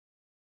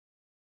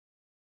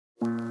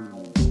Good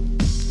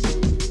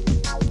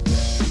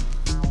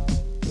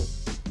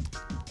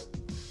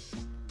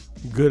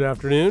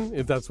afternoon,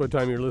 if that's what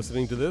time you're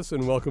listening to this,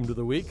 and welcome to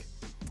the week.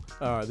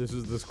 This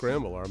is the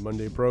Scramble, our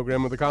Monday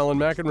program of the Colin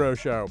McEnroe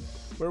Show,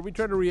 where we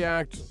try to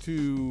react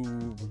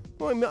to,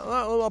 well,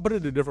 I'll put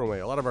it a different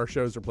way. A lot of our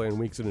shows are playing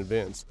weeks in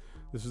advance.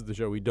 This is the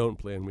show we don't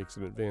play in weeks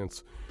in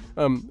advance.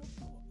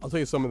 I'll tell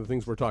you some of the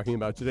things we're talking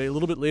about today. A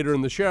little bit later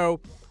in the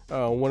show,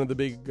 one of the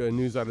big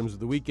news items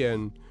of the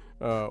weekend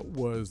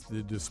was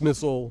the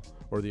dismissal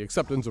or the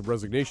acceptance of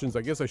resignations,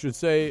 I guess I should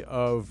say,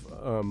 of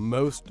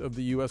most of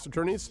the U.S.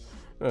 attorneys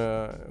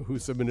who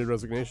submitted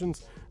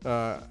resignations.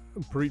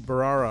 Preet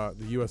Bharara,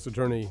 the U.S.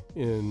 attorney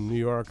in New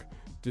York,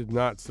 did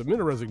not submit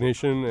a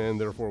resignation and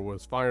therefore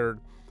was fired.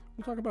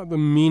 We'll talk about the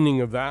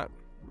meaning of that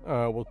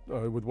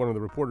with one of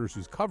the reporters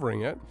who's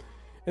covering it.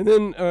 And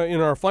then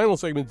in our final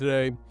segment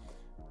today,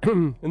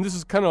 and this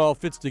is kind of all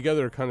fits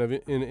together kind of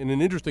in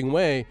an interesting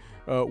way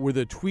with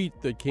a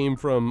tweet that came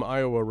from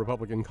Iowa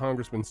Republican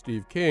Congressman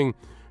Steve King,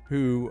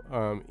 who,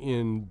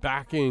 in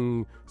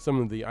backing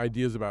some of the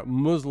ideas about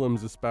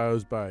Muslims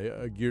espoused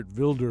by Geert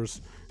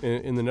Wilders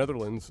in the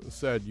Netherlands,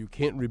 said you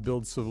can't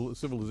rebuild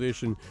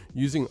civilization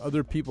using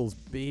other people's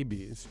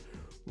babies.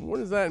 What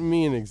does that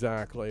mean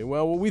exactly?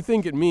 Well, what we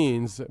think it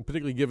means,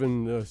 particularly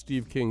given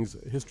Steve King's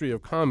history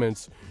of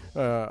comments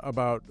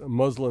about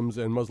Muslims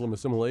and Muslim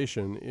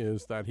assimilation,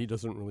 is that he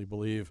doesn't really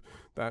believe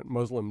that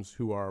Muslims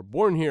who are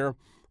born here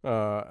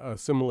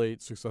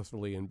assimilate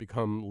successfully and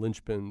become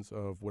linchpins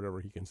of whatever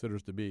he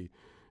considers to be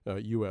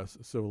U.S.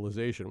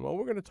 civilization. Well,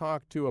 we're going to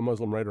talk to a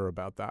Muslim writer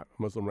about that,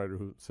 a Muslim writer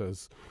who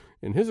says,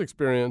 in his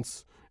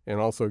experience, and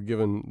also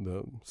given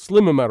the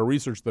slim amount of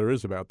research there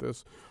is about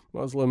this,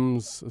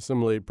 Muslims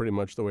assimilate pretty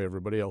much the way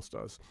everybody else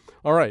does.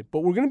 All right, but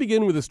we're going to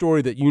begin with a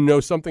story that you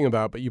know something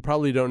about, but you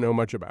probably don't know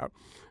much about.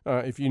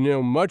 If you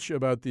know much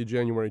about the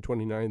January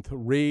 29th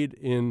raid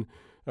in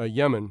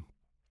Yemen,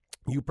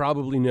 you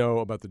probably know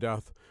about the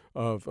death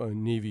of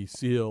Navy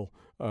SEAL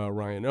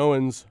Ryan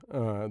Owens.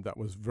 That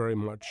was very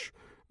much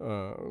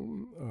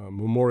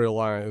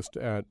memorialized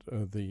at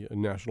the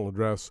national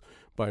address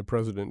by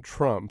President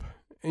Trump.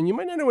 And you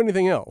might not know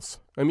anything else.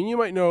 I mean, you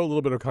might know a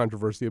little bit of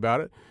controversy about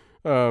it.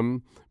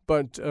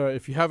 But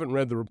if you haven't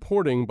read the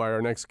reporting by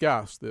our next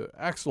guest, the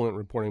excellent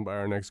reporting by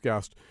our next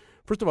guest,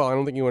 first of all, I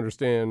don't think you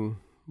understand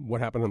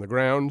what happened on the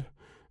ground,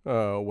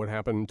 what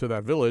happened to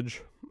that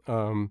village.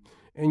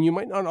 And you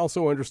might not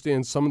also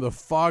understand some of the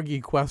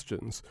foggy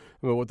questions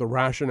about what the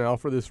rationale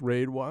for this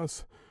raid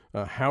was,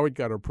 how it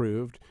got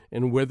approved,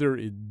 and whether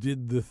it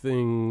did the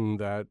thing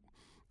that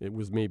it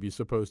was maybe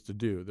supposed to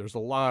do. There's a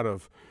lot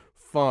of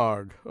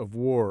fog of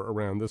war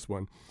around this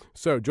one.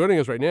 So joining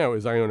us right now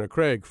is Iona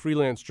Craig,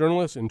 freelance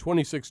journalist. In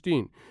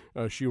 2016,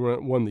 she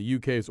won the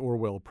UK's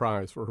Orwell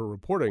Prize for her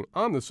reporting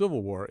on the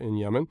civil war in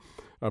Yemen.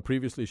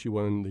 Previously, she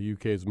won the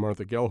UK's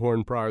Martha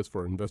Gellhorn Prize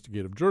for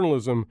investigative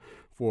journalism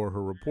for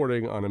her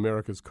reporting on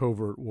America's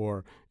covert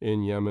war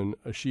in Yemen.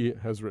 She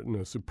has written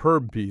a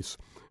superb piece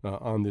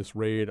on this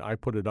raid. I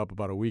put it up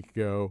about a week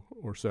ago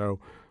or so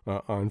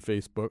on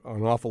Facebook.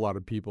 An awful lot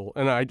of people,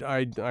 and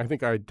I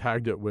think I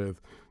tagged it with,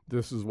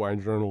 "This is why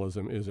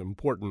journalism is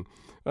important,"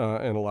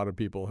 and a lot of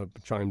people have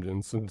chimed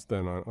in since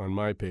then on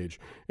my page.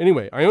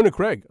 Anyway, Iona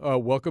Craig,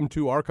 welcome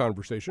to our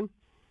conversation.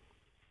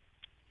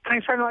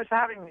 Thanks very much for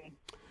having me.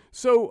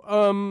 So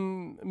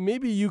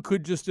maybe you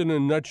could just in a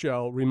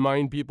nutshell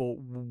remind people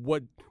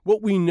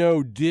what we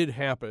know did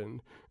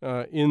happen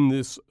in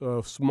this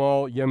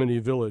small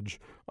Yemeni village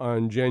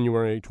on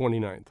January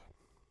 29th.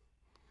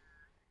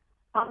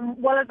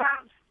 Well,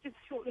 about just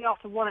shortly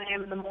after 1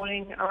 a.m. in the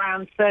morning,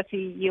 around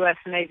 30 U.S.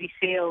 Navy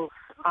SEALs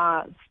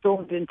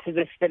stormed into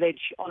this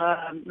village on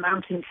a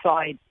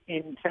mountainside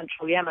in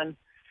central Yemen.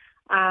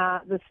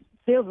 The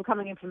SEALs were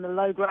coming in from the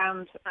low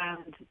ground,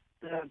 and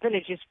the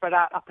village is spread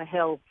out up a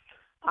hill.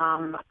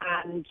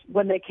 And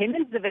when they came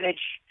into the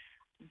village,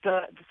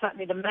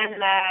 certainly the men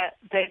there,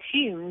 they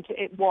assumed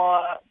it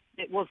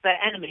was their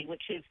enemy,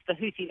 which is the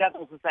Houthi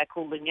rebels, as they're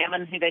called in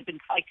Yemen, who they've been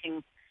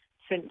fighting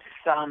since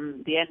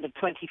the end of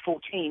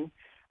 2014.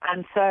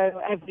 And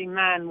so every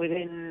man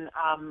within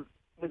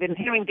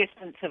hearing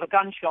distance of a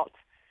gunshot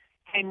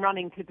came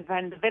running to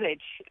defend the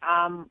village.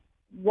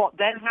 What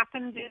then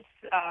happened is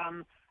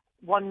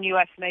one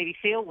U.S. Navy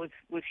SEAL was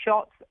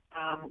shot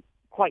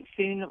quite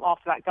soon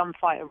after that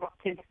gunfight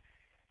erupted.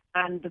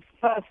 And the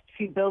first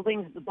few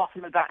buildings at the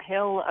bottom of that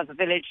hill of the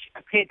village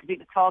appeared to be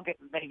the target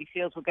that Navy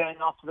SEALs were going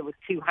after. There was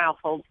 2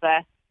 households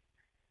there.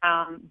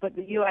 But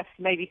the U.S.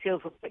 Navy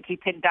SEALs were quickly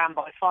pinned down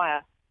by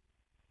fire.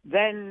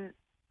 Then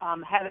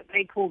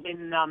they called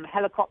in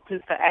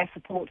helicopters for air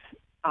support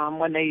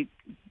when it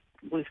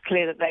was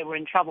clear that they were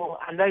in trouble.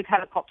 And those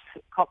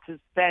helicopters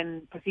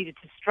then proceeded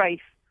to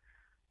strafe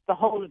the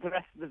whole of the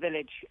rest of the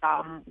village,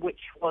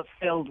 which was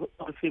filled,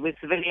 obviously, with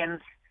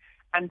civilians.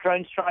 And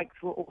drone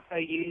strikes were also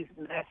used,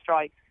 and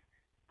airstrikes,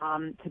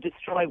 to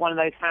destroy one of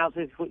those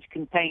houses, which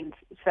contained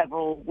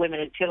several women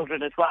and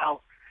children as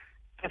well,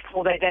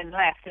 before they then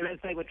left. And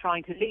as they were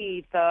trying to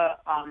leave, the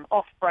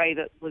osprey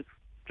that was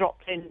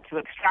dropped in to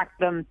extract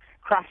them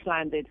crash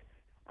landed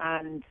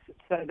and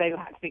so they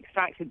had to be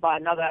extracted by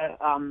another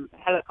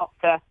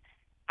helicopter,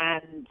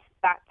 and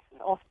that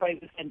Osprey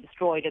was then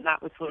destroyed, and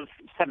that was sort of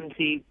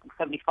 $75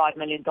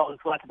 million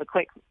worth of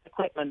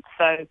equipment.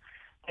 So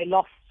they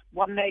lost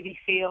one Navy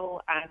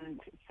SEAL and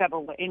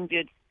several were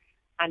injured.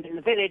 And in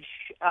the village,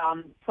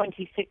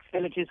 26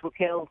 villagers were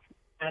killed,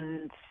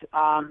 and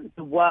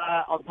there were,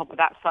 on top of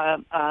that,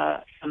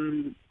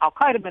 some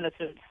al-Qaeda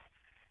militants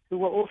who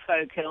were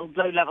also killed,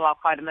 low-level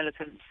al-Qaeda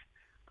militants.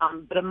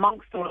 But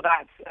amongst all of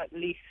that, at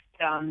least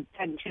 10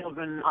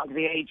 children under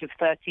the age of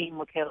 13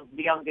 were killed,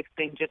 the youngest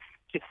being just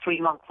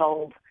 3 months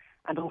old,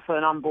 and also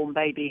an unborn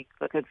baby,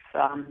 because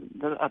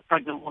a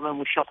pregnant woman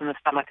was shot in the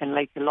stomach and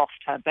later lost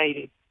her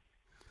baby.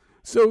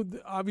 So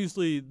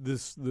obviously,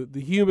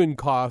 the human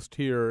cost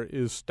here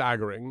is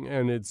staggering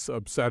and it's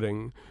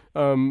upsetting,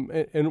 and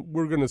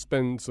we're going to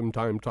spend some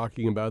time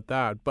talking about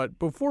that. But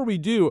before we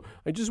do,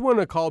 I just want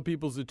to call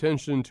people's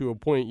attention to a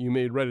point you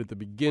made right at the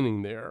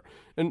beginning there.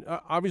 And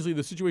obviously,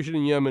 the situation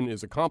in Yemen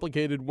is a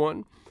complicated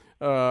one,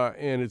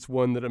 and it's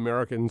one that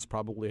Americans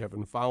probably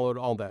haven't followed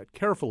all that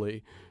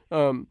carefully.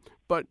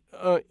 But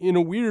in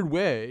a weird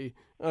way,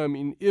 I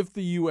mean, if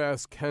the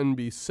U.S. can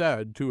be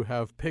said to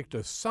have picked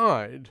a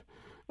side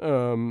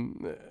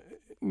in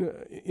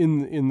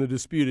the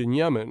dispute in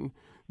Yemen,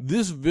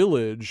 this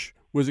village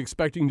was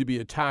expecting to be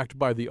attacked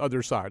by the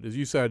other side. As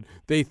you said,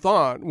 they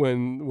thought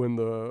when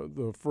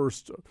the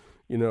first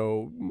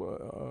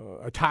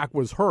attack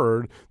was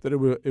heard that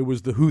it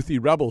was the Houthi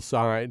rebel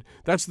side.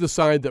 That's the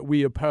side that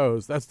we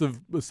oppose. That's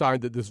the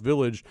side that this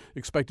village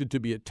expected to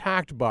be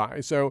attacked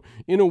by. So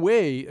in a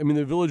way, I mean,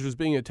 the village was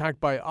being attacked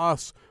by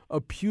us,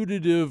 a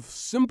putative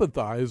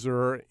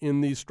sympathizer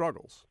in these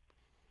struggles.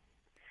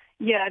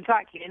 Yeah,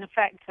 exactly. In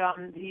effect,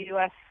 the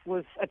U.S.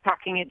 was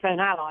attacking its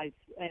own allies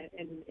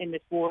in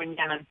this war in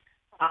Yemen.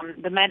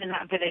 The men in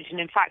that village,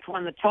 and in fact,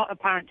 one of the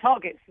apparent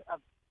targets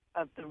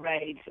of the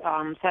raid,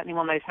 certainly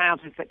one of those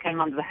houses that came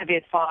under the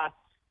heaviest fire,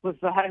 was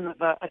the home of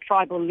a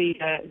tribal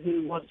leader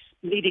who was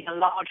leading a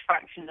large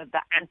fraction of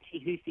the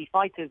anti-Houthi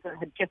fighters and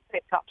had just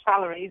picked up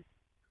salaries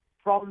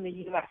from the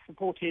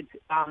U.S.-supported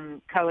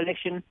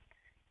coalition,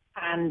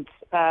 and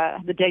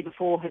the day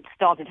before had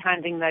started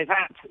handing those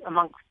out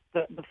amongst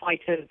the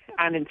fighters,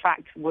 and in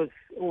fact was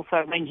also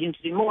arranging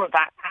to do more of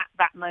that at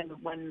that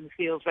moment when the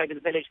SEALs raided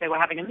the village. They were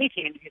having a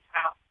meeting in his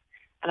house,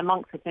 and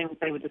amongst the things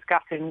they were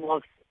discussing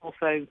was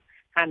also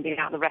handing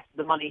out the rest of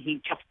the money he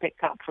just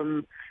picked up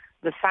from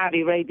the Saudi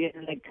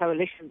Arabian-led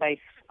coalition base,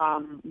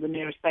 the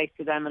nearest base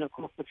to them, and of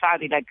course the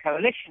Saudi-led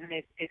coalition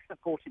is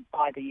supported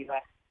by the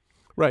U.S.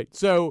 Right.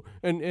 So,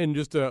 and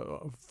just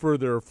to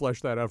further flesh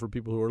that out for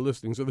people who are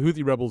listening, so the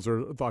Houthi rebels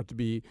are thought to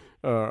be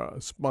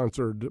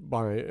sponsored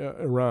by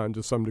Iran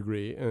to some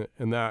degree,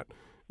 and that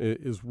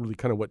is really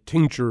kind of what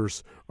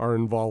tinctures our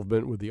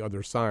involvement with the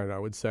other side, I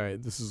would say.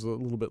 This is a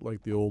little bit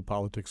like the old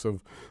politics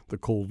of the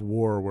Cold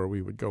War, where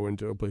we would go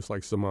into a place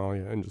like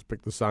Somalia and just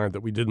pick the side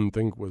that we didn't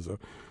think was a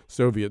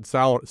Soviet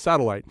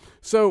satellite.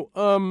 So,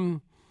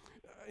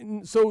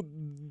 so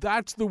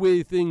that's the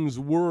way things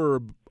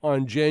were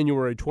on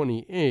January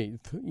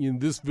 28th.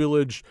 This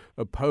village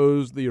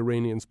opposed the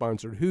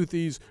Iranian-sponsored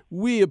Houthis.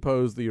 We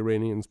opposed the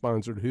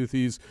Iranian-sponsored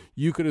Houthis.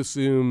 You could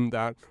assume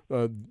that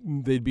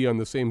they'd be on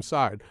the same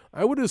side.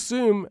 I would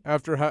assume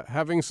after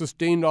having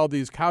sustained all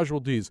these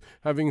casualties,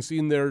 having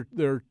seen their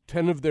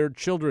 10 of their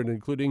children,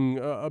 including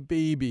a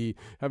baby,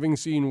 having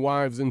seen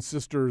wives and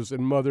sisters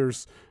and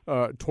mothers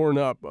torn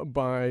up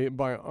by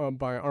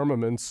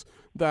armaments,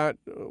 that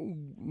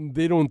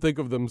they don't think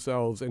of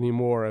themselves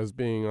anymore as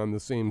being on the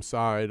same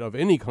side of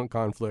any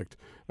conflict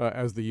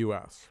as the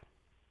U.S.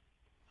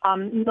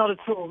 Not at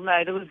all,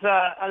 no. There was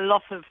a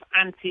lot of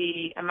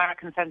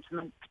anti-American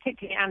sentiment,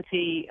 particularly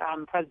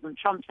anti-President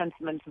Trump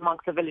sentiment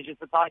amongst the villagers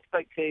that I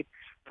spoke to,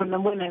 from the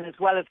women as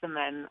well as the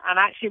men. And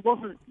actually it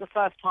wasn't the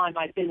first time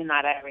I'd been in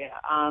that area.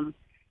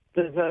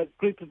 There's a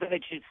group of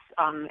villages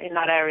in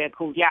that area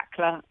called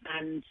Yakla,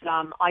 and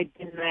I'd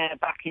been there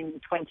back in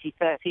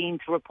 2013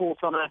 to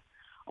report on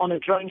a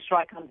drone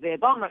strike under the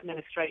Obama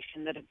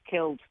administration that had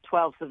killed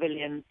 12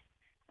 civilians.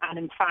 And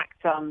in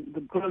fact, the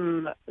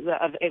groom,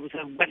 it was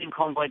a wedding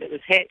convoy that was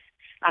hit,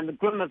 and the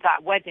groom of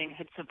that wedding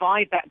had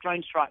survived that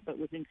drone strike but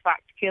was in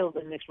fact killed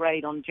in this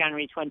raid on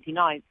January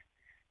 29th.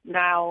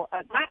 Now,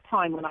 at that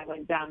time when I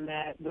went down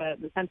there,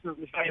 the sentiment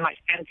was very much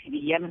anti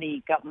the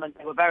Yemeni government.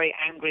 They were very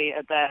angry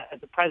at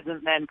the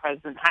president then,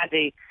 President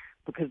Hadi,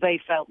 because they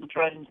felt the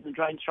drones and the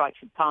drone strikes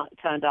had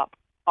turned up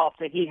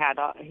after he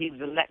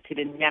was elected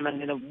in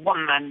Yemen in a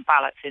one-man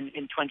ballot in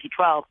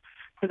 2012.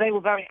 So they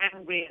were very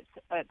angry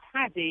at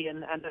Hadi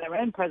and their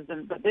own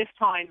president, but this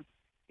time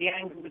the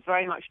anger was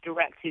very much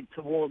directed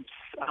towards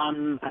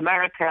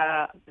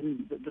America,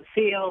 and the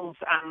SEALs,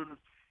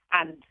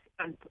 and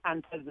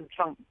President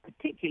Trump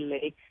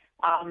particularly.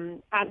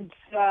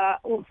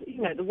 Also,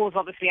 there was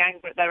obviously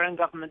anger at their own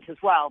government as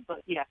well,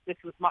 but yes, this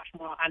was much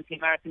more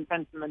anti-American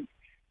sentiment,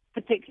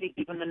 particularly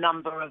given the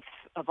number of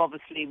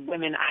obviously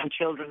women and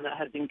children that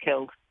had been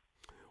killed.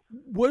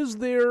 Was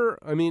there,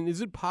 I mean,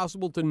 is it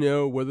possible to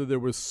know whether there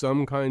was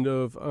some kind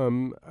of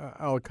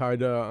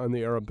Al-Qaeda on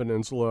the Arab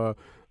Peninsula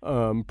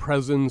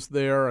presence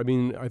there? I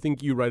mean, I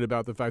think you write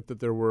about the fact that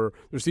there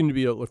seemed to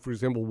be, for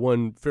example,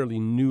 one fairly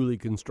newly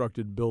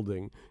constructed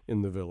building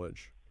in the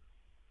village.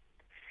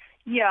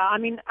 Yeah, I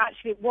mean,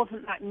 actually, it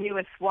wasn't that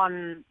newest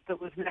one that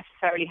was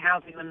necessarily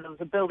housing them. There was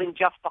a building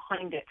just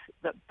behind it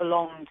that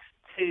belonged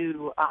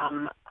to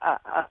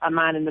a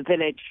man in the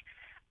village,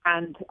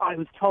 and I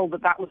was told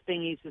that that was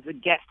being used as a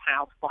guest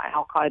house by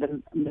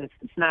Al-Qaeda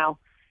militants. Now,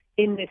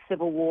 in this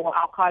civil war,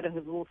 Al-Qaeda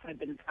has also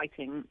been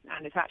fighting,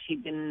 and it's actually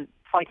been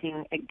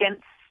fighting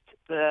against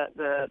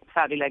the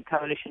Saudi-led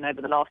coalition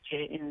over the last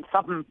year in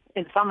some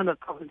of the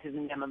provinces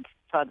in Yemen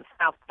further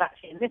south. But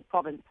actually, in this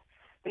province,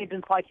 they've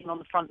been fighting on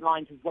the front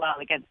lines as well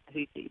against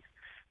the Houthis.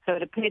 So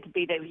it appeared to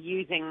be they were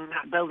using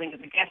that building as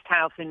a guest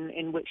house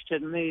in which to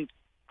move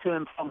to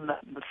and from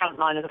the front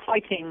line of the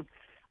fighting,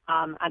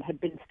 and had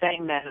been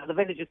staying there. Now, the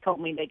villagers told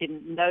me they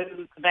didn't know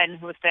the men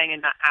who were staying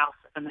in that house,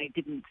 and they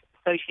didn't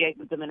associate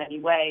with them in any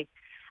way,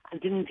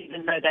 and didn't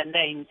even know their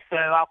names. So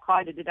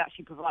Al-Qaeda did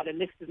actually provide a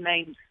list of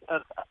names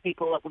of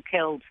people that were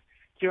killed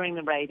during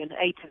the raid, and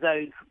 8 of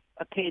those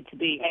appeared to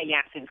be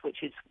aliases,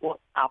 which is what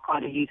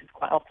Al-Qaeda uses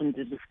quite often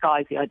to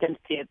disguise the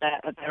identity of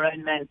their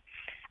own men.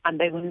 And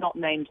they were not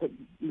names that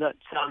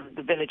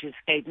the villagers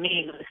gave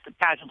me the list of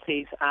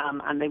casualties,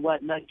 and they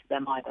weren't known to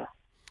them either.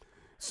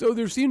 So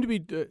there seem to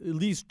be at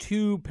least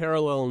 2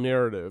 parallel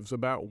narratives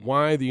about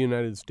why the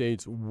United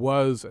States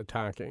was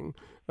attacking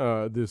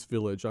this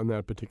village on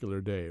that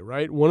particular day,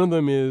 right? One of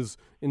them is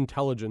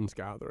intelligence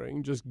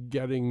gathering, just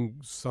getting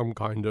some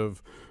kind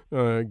of,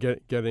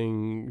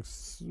 getting,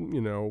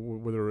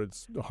 whether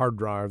it's hard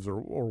drives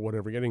or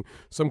whatever, getting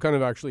some kind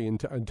of actually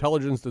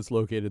intelligence that's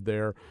located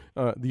there.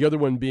 The other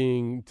one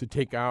being to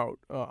take out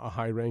a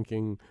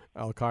high-ranking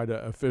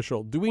Al-Qaeda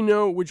official. Do we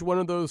know which one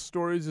of those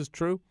stories is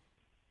true?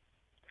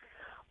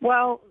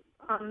 Well,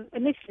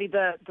 initially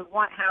the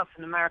White House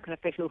and American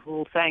officials were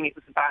all saying it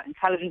was about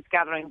intelligence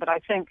gathering, but I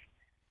think,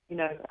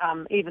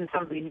 even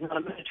somebody who's not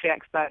a military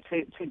expert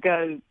to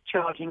go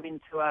charging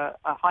into a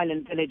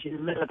highland village in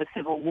the middle of a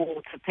civil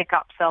war to pick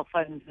up cell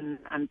phones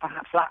and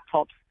perhaps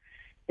laptops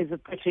is a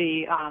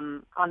pretty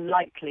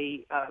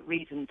unlikely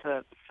reason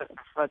for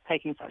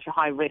taking such a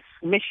high-risk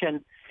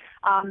mission.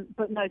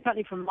 But no,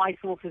 certainly from my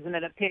sources, and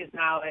it appears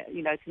now,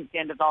 since the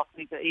end of last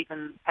week, that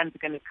even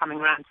Pentagon is coming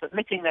around to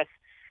admitting this,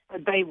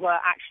 they were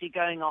actually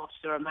going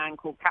after a man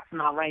called Captain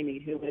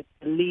al-Raymi, who was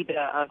the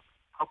leader of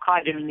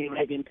Al-Qaeda in the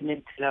Arabian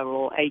Peninsula,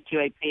 or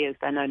AQAP as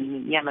they're known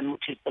in Yemen,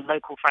 which is the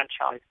local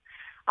franchise,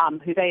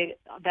 who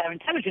their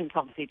intelligence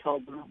obviously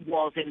told them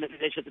was in the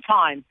village at the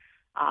time.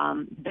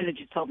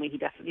 Villagers told me he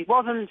definitely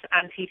wasn't,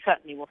 and he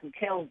certainly wasn't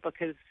killed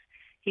because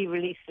he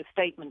released a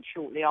statement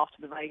shortly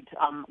after the raid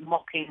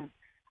mocking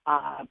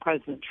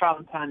President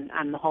Trump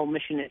and the whole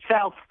mission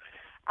itself.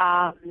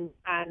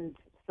 And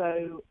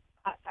so,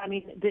 I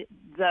mean,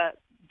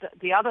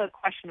 the other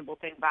questionable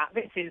thing about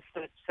this is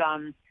that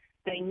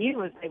they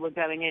knew as they were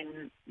going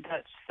in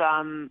that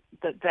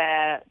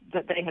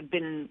they had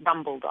been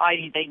rumbled,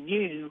 i.e. they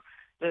knew,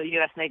 the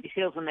U.S. Navy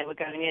SEALs, when they were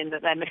going in,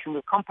 that their mission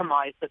was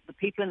compromised, that the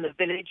people in the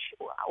village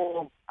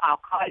or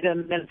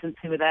Al-Qaeda militants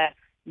who were there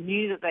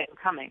knew that they were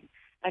coming,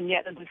 and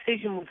yet the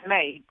decision was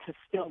made to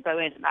still go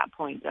in at that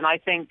point. And I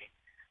think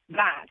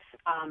that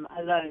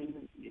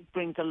alone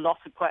brings a lot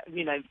of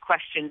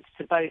questions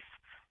to both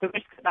the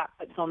risk that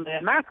puts on the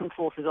American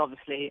forces,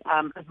 obviously,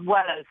 as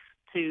well as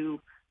to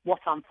what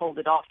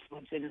unfolded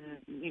afterwards in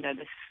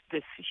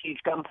this huge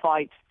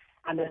gunfight,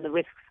 and then the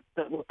risks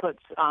that were put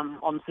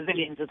on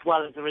civilians as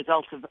well as a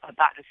result of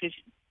that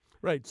decision.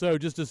 Right. So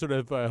just to sort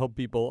of help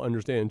people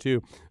understand,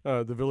 too,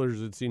 the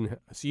villagers had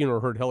seen or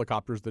heard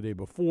helicopters the day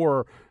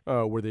before,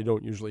 where they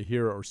don't usually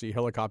hear or see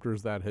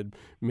helicopters that had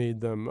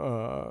made them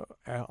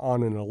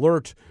on an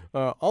alert.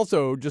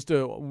 Also, just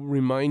to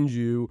remind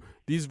you,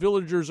 these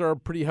villagers are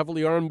pretty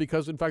heavily armed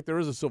because, in fact, there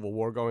is a civil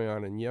war going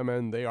on in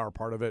Yemen. They are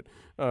part of it.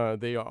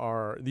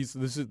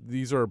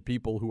 These are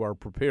people who are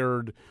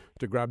prepared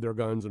to grab their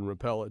guns and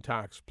repel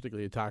attacks,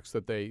 particularly attacks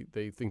that they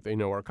think they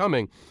know are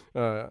coming.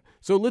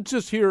 So let's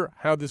just hear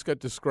how this got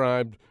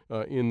described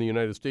in the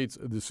United States.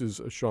 This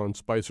is Sean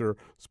Spicer,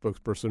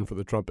 spokesperson for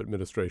the Trump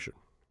administration.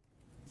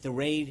 The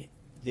raid,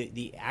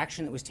 the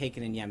action that was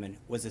taken in Yemen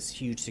was a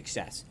huge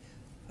success.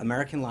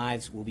 American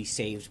lives will be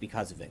saved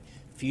because of it.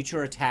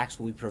 Future attacks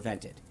will be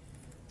prevented.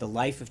 The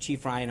life of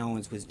Chief Ryan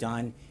Owens was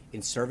done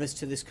in service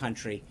to this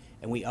country,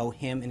 and we owe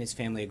him and his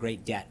family a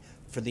great debt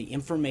for the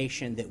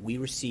information that we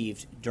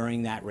received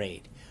during that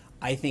raid.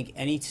 I think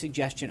any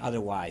suggestion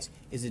otherwise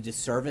is a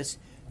disservice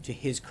to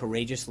his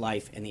courageous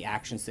life and the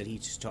actions that he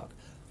took.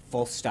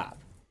 Full stop.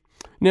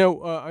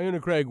 Now, Iona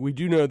Craig, we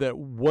do know that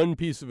one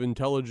piece of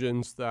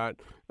intelligence that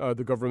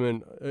the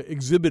government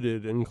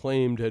exhibited and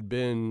claimed had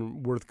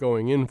been worth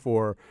going in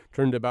for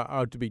turned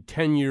out to be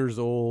 10 years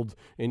old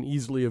and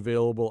easily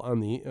available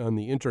on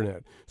the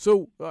internet.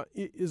 So,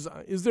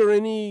 is there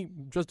any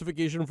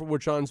justification for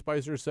what Sean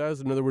Spicer says?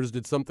 In other words,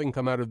 did something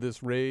come out of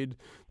this raid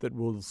that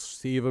will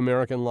save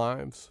American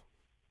lives?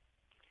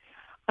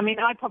 I mean,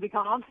 I probably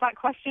can't answer that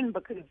question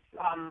because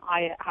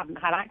I haven't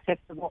had access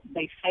to what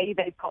they say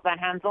they've got their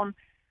hands on.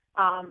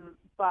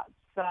 But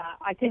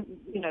I think,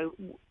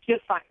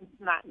 just like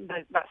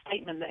that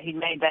statement that he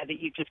made there that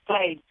you just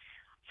played,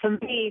 for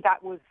me,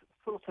 that was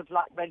sort of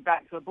like red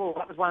back to a bull.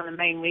 That was one of the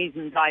main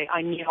reasons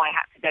I knew I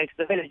had to go to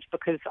the village,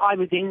 because I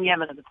was in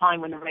Yemen at the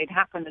time when the raid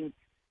happened, and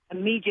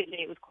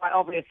immediately it was quite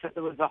obvious that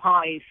there was a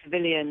high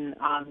civilian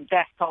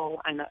death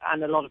toll and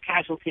a lot of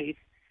casualties.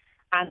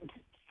 And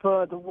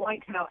for the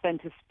White House then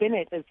to spin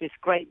it as this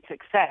great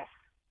success,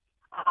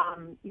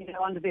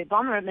 under the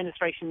Obama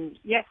administration,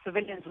 yes,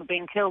 civilians were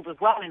being killed as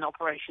well in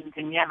operations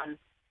in Yemen,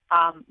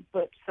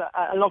 but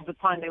a lot of the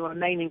time they were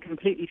remaining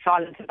completely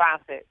silent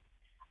about it.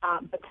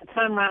 But to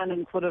turn around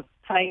and sort of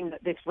claim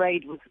that this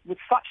raid was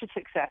such a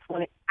success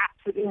when it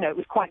absolutely, it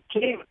was quite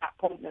clear at that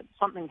point that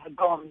something had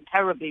gone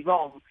terribly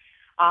wrong,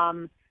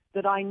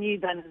 that I knew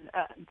then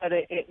that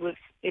it was,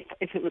 if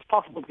it was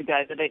possible to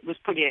go, that it was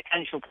pretty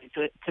essential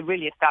to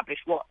really establish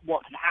what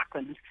had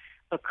happened,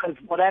 because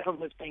whatever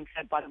was being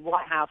said by the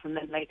White House and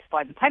then later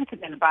by the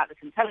Pentagon about this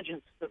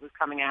intelligence that was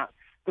coming out,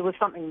 there was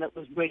something that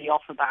was really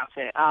off about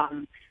it.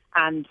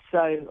 And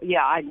so,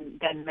 I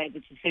then made the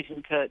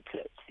decision to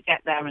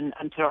get there and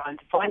to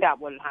find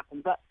out what had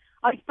happened. But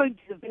I spoke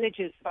to the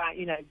villagers about,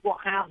 what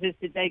houses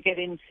did they get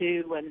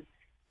into, and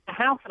the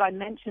house that I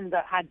mentioned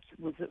that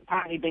was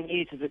apparently being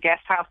used as a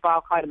guest house by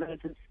Al-Qaeda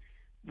militants,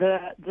 the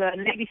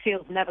Navy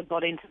SEALs never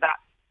got into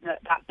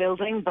that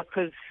building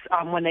because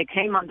when they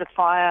came under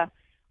fire,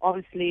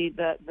 obviously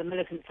the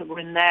militants that were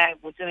in there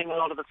were doing a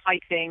lot of the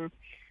fighting,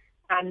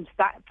 and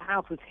that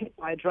house was hit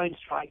by a drone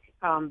strike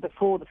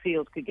before the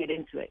SEALs could get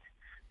into it.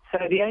 So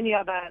the only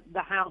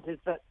the houses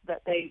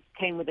that they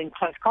came within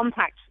close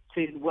contact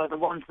to were the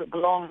ones that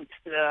belonged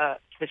to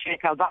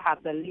Sheikh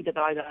al-Bahab, the leader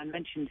that I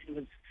mentioned, who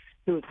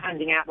was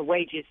handing out the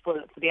wages for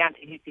the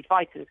anti-Houthi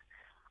fighters.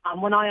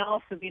 When I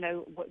asked them,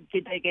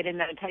 did they get in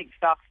there and take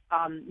stuff,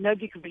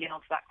 nobody could really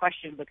answer that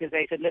question because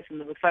they said, listen,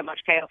 there was so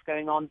much chaos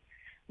going on.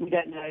 We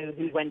don't know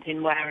who went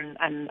in where,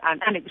 and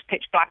it was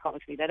pitch black,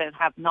 obviously. They don't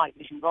have night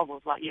vision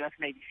goggles like US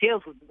Navy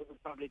SEALs would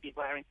probably be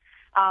wearing.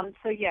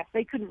 So, yes,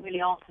 they couldn't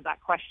really answer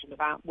that question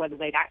about whether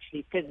they'd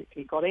actually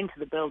physically got into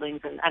the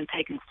buildings and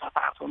taken stuff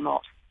out or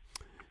not.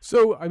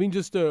 So, I mean,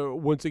 just to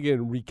once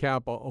again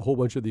recap a whole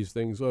bunch of these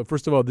things.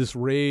 First of all, this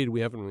raid,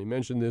 we haven't really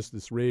mentioned this.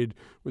 This raid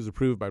was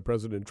approved by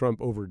President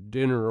Trump over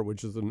dinner,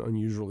 which is an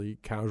unusually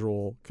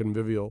casual,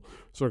 convivial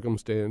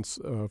circumstance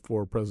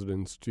for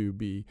presidents to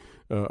be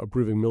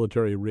approving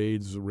military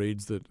raids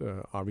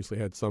that obviously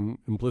had some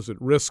implicit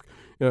risk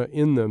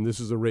in them. This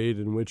is a raid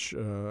in which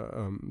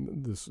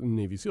this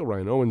Navy SEAL,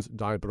 Ryan Owens,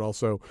 died, but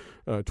also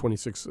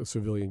 26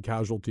 civilian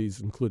casualties,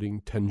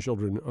 including 10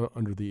 children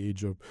under the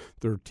age of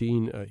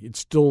 13. It's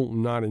still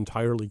not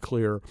entirely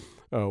clear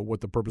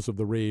what the purpose of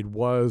the raid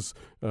was.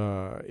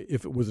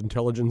 If it was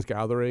intelligence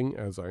gathering,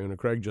 as Iona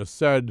Craig just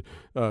said,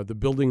 the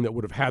building that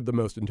would have had the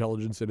most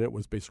intelligence in it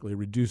was basically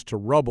reduced to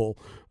rubble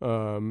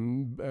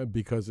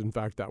because, in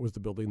fact, that was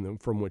the building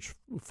from which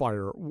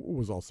fire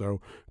was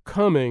also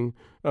coming,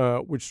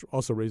 which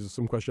also raises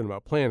some question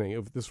about planning.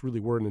 If this really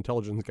were an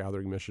intelligence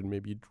gathering mission,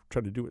 maybe you'd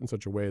try to do it in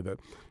such a way that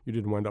you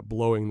didn't wind up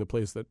blowing the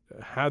place that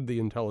had the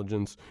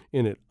intelligence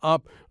in it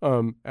up.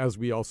 As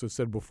we also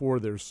said before,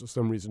 there's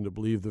some reason to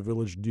believe the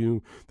village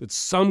knew that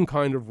some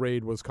kind of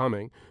raid was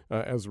coming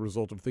as a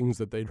result of things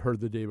that they'd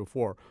heard the day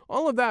before.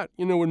 All of that,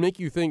 would make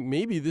you think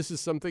maybe this is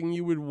something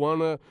you would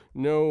want to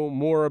know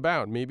more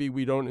about. Maybe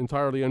we don't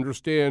entirely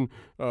understand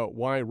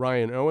why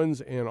Ryan Owens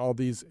and all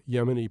these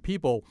Yemeni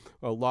people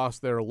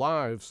lost their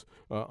lives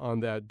on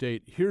that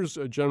date. Here's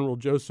General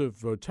Joseph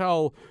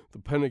Votel, the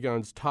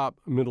Pentagon's top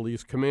Middle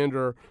East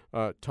commander,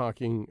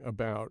 talking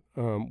about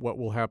what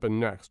will happen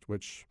next,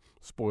 which,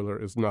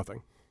 spoiler, is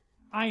nothing.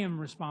 I am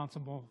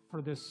responsible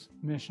for this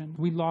mission.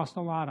 We lost a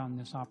lot on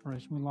this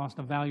operation. We lost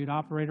a valued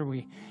operator.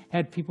 We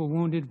had people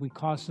wounded. We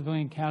caused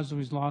civilian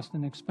casualties, lost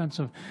an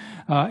expensive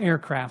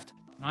aircraft.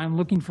 I'm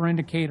looking for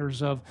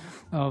indicators of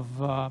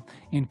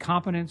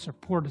incompetence or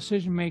poor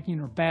decision-making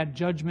or bad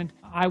judgment.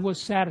 I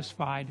was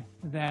satisfied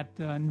that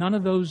none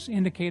of those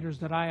indicators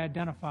that I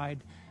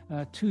identified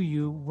to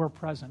you were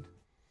present.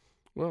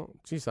 Well,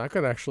 geez, I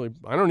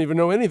don't even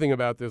know anything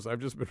about this. I've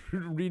just been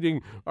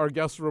reading our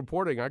guests'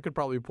 reporting. I could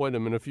probably point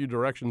them in a few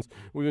directions.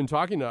 We've been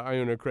talking to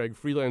Iona Craig,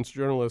 freelance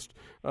journalist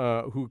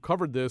who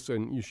covered this,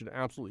 and you should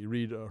absolutely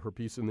read her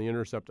piece in The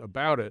Intercept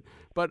about it.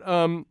 But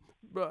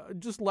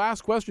just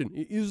last question.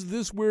 Is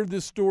this where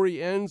this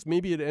story ends?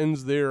 Maybe it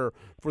ends there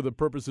for the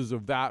purposes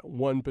of that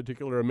one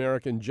particular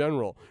American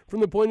general.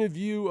 From the point of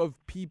view of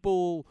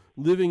people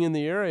living in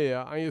the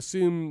area, I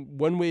assume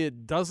one way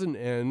it doesn't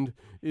end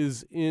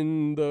is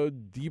in the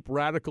deep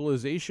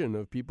radicalization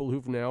of people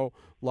who've now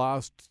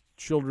lost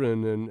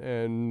children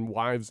and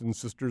wives and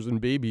sisters and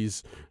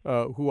babies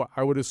who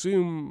I would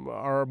assume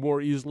are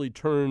more easily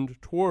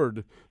turned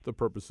toward the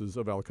purposes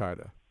of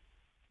al-Qaeda.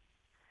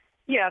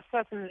 Yeah,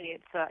 certainly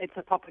it's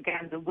a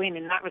propaganda win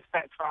in that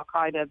respect for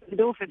al-Qaeda, but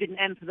it also didn't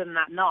end for them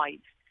that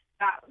night.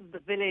 The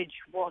village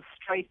was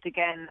traced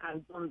again,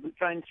 and one of the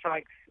drone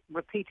strikes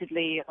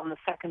repeatedly on the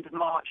 2nd of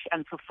March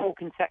and for 4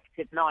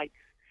 consecutive nights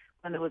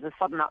when there was a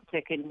sudden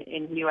uptick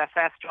in U.S.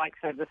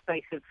 airstrikes over the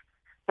space of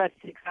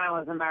 36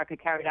 hours. America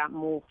carried out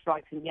more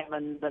strikes in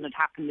Yemen than had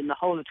happened in the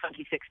whole of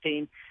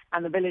 2016,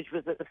 and the village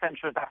was at the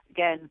center of that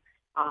again.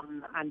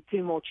 And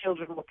 2 more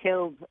children were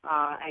killed,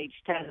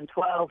 aged 10 and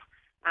 12,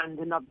 and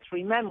another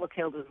 3 men were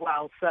killed as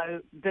well.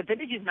 So the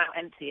village is now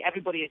empty.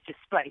 Everybody is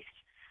displaced.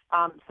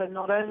 So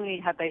not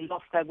only have they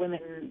lost their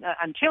women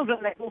and children,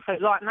 they've also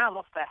now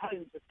lost their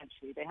homes,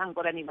 essentially. They haven't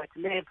got anywhere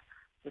to live.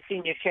 The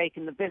senior sheikh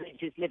in the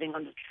village is living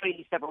under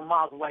trees several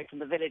miles away from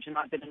the village, and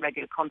I've been in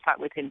regular contact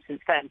with him since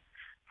then.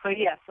 So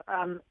yes,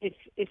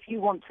 if you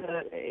want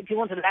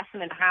a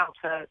lesson in how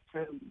to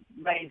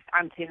raise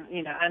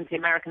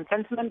anti-American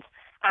sentiment,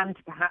 and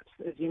perhaps,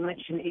 as you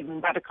mentioned,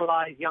 even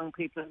radicalize young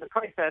people in the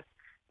process,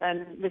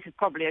 then this is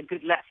probably a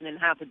good lesson in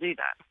how to do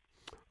that.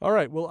 All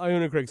right. Well,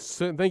 Iona Craig,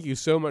 thank you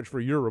so much for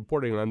your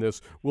reporting on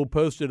this. We'll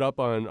post it up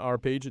on our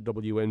page at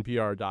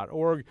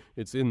WNPR.org.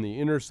 It's in The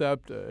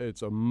Intercept.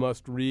 It's a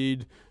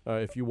must-read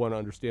if you want to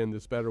understand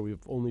this better. We've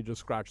only just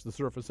scratched the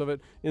surface of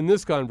it in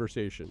this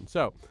conversation.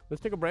 So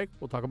let's take a break.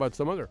 We'll talk about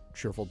some other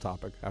cheerful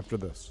topic after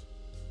this.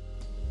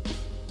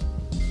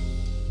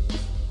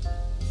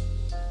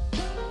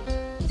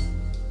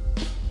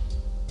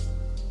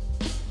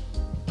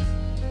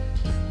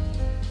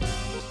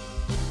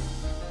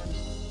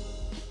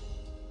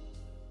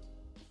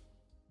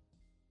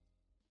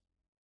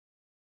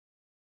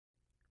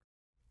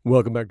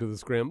 Welcome back to The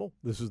Scramble.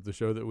 This is the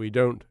show that we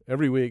don't,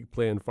 every week,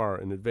 plan far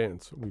in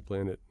advance. We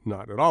plan it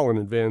not at all in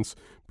advance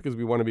because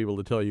we want to be able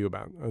to tell you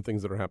about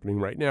things that are happening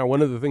right now.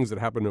 One of the things that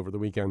happened over the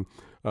weekend,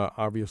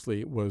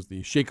 obviously, was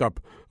the shakeup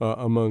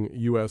among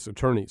U.S.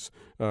 attorneys.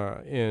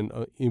 And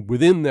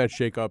within that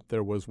shakeup,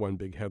 there was one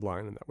big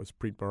headline, and that was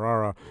Preet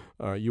Bharara,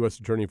 U.S.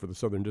 Attorney for the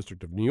Southern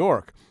District of New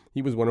York.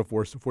 He was one of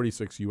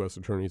 46 U.S.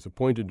 attorneys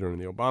appointed during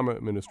the Obama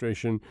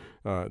administration.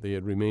 They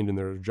had remained in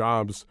their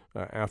jobs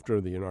after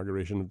the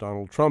inauguration of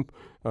Donald Trump,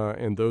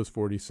 and those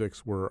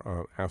 46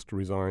 were asked to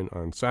resign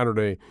on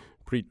Saturday.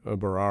 Preet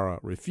Bharara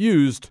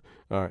refused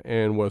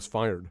and was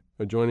fired.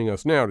 Joining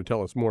us now to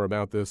tell us more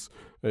about this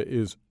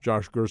is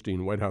Josh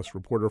Gerstein, White House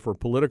reporter for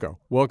Politico.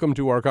 Welcome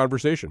to our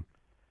conversation.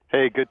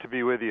 Hey, good to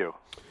be with you.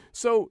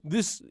 So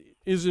this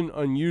isn't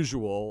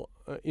unusual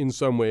in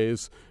some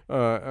ways.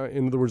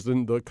 In other words,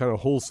 the kind of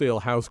wholesale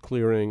house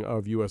clearing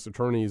of U.S.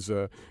 attorneys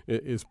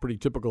is pretty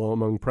typical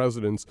among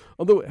presidents.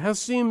 Although it has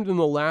seemed in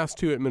the last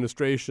 2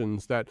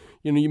 administrations that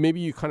maybe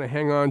you kind of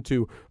hang on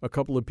to a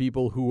couple of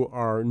people who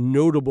are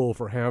notable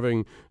for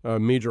having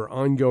major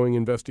ongoing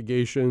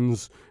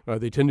investigations.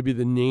 They tend to be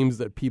the names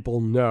that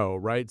people know,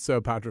 right? So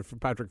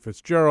Patrick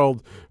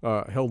Fitzgerald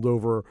held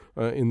over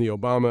in the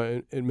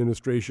Obama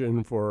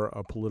administration for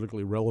a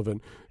politically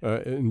relevant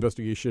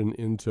investigation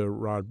into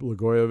Rod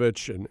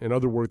Blagojevich and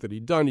other work that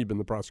he'd done. He'd been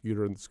the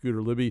prosecutor in the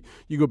Scooter Libby.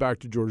 You go back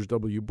to George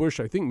W. Bush.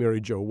 I think Mary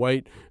Jo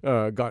White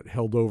got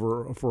held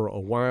over for a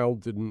while,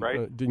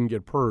 didn't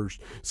get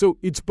purged. So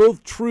it's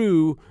both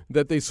true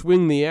that they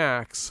swing the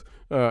axe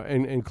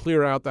and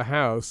clear out the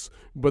House,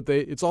 but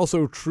it's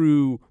also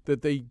true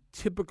that they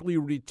typically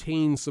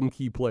retain some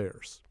key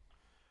players.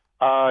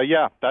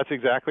 Yeah, that's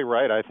exactly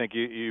right. I think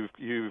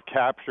you've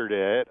captured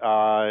it.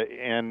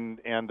 And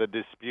the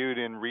dispute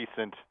in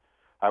recent,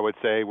 I would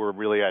say we're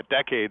really at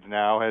decades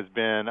now, has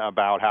been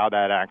about how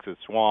that axe is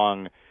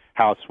swung,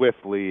 how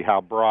swiftly, how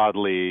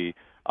broadly,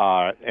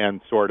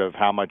 and sort of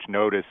how much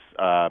notice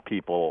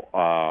people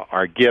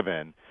are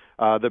given.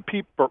 The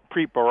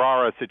Preet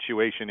Bharara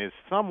situation is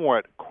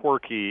somewhat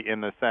quirky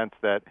in the sense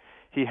that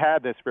he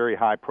had this very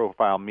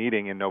high-profile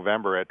meeting in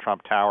November at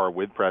Trump Tower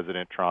with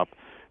President Trump,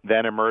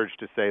 then emerged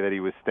to say that he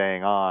was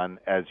staying on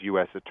as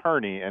U.S.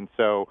 attorney. And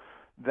so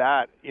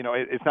that,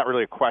 it's not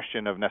really a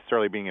question of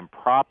necessarily being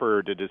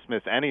improper to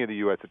dismiss any of the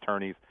U.S.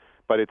 attorneys,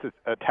 but it's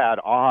a tad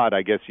odd,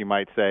 I guess you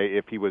might say,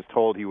 if he was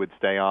told he would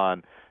stay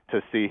on,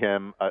 to see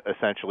him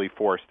essentially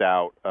forced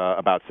out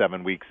about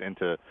 7 weeks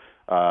into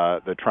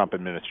the Trump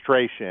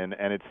administration.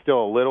 And it's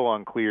still a little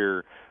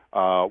unclear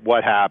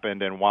what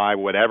happened and why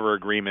whatever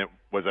agreement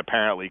was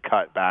apparently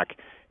cut back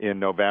in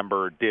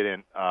November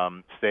didn't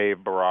save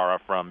Bharara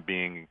from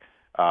being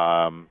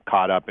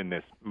caught up in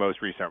this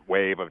most recent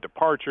wave of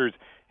departures.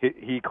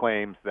 He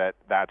claims that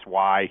that's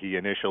why he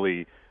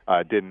initially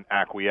didn't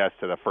acquiesce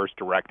to the first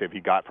directive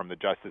he got from the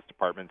Justice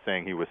Department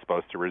saying he was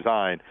supposed to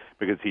resign,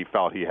 because he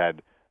felt he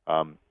had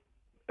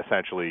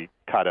essentially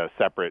cut a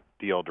separate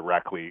deal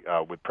directly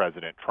with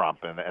President Trump,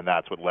 and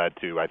that's what led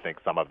to, I think,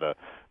 some of the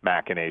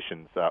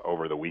machinations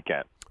over the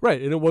weekend. Right,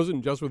 and it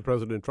wasn't just with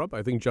President Trump.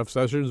 I think Jeff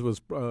Sessions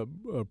was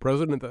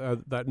president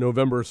at that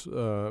November's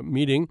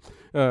meeting,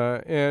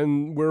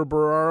 and where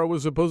Bharara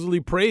was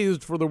supposedly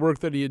praised for the work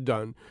that he had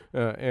done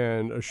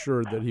and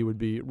assured that he would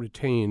be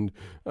retained.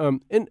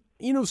 And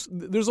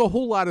there's a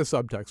whole lot of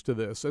subtext to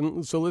this,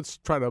 and so let's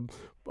try to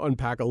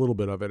unpack a little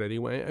bit of it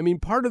anyway. I mean,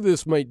 part of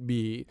this might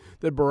be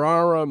that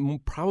Bharara,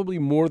 probably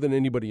more than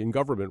anybody in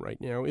government right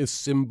now, is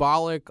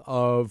symbolic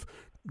of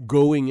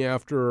going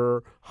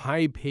after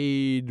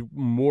high-paid,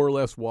 more or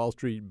less Wall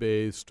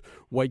Street-based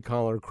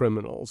white-collar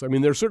criminals. I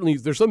mean, there's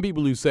some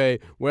people who say,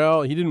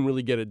 well, he didn't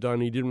really get it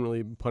done. He didn't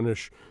really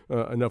punish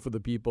enough of the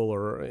people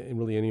or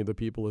really any of the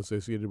people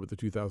associated with the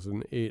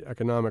 2008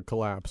 economic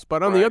collapse.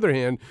 But on the other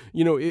hand,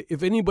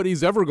 if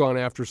anybody's ever gone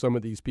after some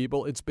of these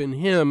people, it's been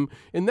him.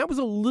 And that was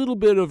a little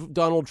bit of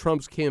Donald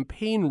Trump's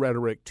campaign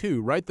rhetoric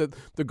too, right? That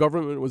the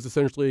government was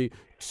essentially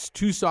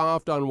too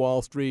soft on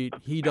Wall Street.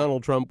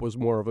 Donald Trump, was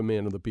more of a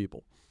man of the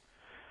people.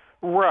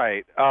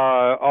 Right.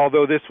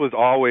 Although this was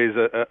always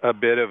a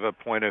bit of a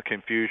point of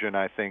confusion,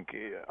 I think,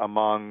 in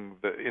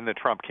the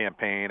Trump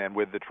campaign and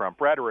with the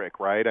Trump rhetoric,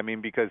 right? I mean,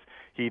 because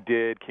he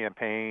did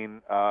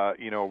campaign,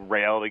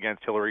 railed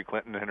against Hillary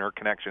Clinton and her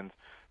connections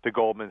to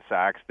Goldman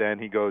Sachs. Then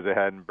he goes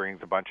ahead and brings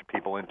a bunch of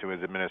people into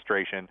his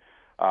administration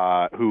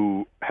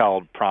who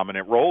held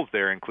prominent roles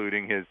there,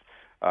 including his,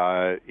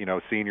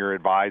 senior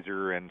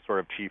advisor and sort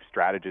of chief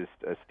strategist,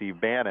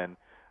 Steve Bannon.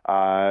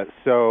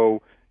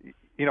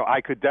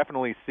 I could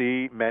definitely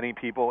see many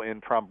people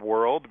in Trump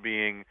world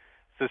being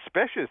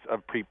suspicious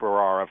of Preet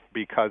Bharara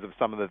because of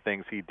some of the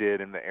things he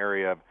did in the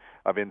area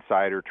of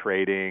insider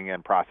trading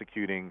and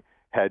prosecuting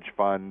hedge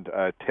fund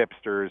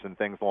tipsters and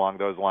things along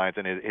those lines,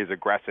 and his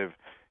aggressive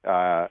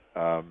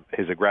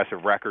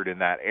record in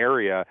that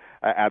area.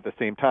 At the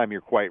same time,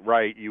 you're quite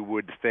right. You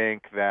would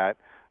think that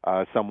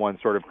someone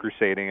sort of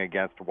crusading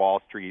against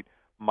Wall Street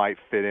might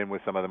fit in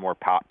with some of the more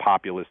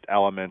populist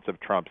elements of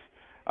Trump's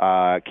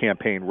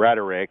campaign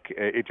rhetoric.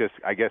 It just,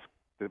 I guess,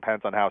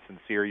 depends on how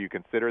sincere you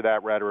consider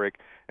that rhetoric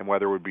and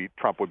whether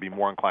Trump would be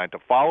more inclined to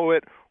follow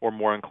it or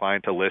more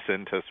inclined to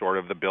listen to sort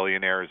of the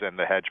billionaires and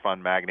the hedge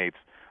fund magnates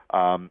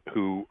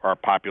who are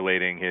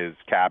populating his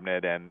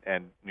cabinet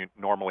and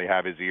normally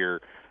have his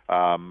ear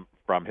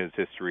from his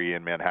history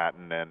in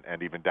Manhattan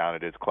and even down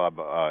at his club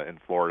in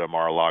Florida,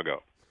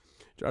 Mar-a-Lago.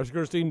 Josh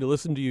Gerstein, to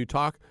listen to you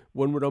talk,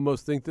 one would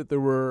almost think that there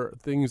were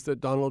things that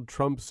Donald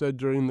Trump said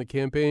during the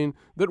campaign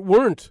that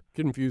weren't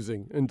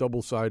confusing and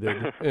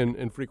double-sided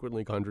and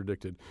frequently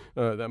contradicted.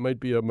 That might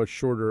be a much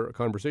shorter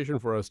conversation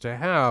for us to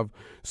have.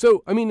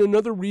 So, I mean,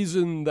 another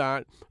reason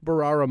that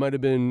Bharara might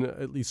have been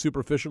at least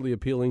superficially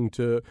appealing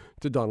to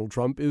Donald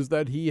Trump is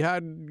that he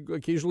had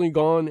occasionally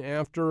gone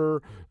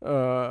after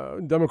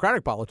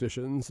Democratic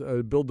politicians.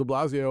 Bill de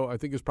Blasio, I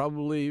think, is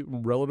probably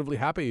relatively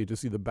happy to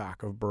see the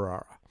back of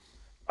Bharara.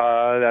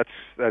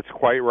 That's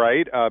quite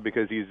right,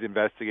 because he's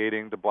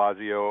investigating de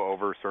Blasio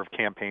over sort of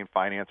campaign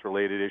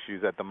finance-related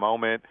issues at the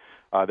moment.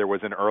 There was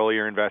an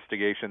earlier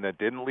investigation that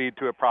didn't lead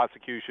to a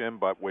prosecution,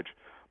 but which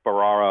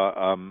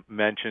Bharara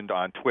mentioned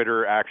on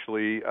Twitter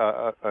actually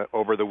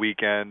over the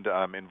weekend,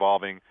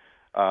 involving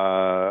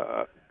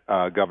Governor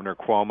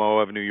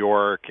Cuomo of New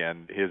York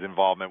and his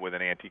involvement with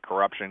an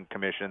anti-corruption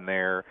commission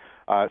there.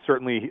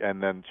 Certainly,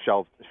 and then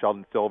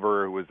Sheldon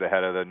Silver, who was the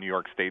head of the New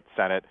York State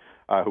Senate,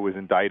 who was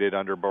indicted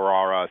under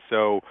Bharara.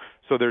 So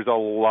there's a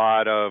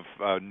lot of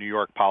New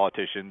York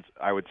politicians.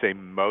 I would say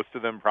most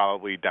of them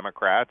probably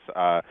Democrats,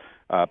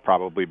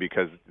 probably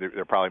because there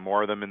are probably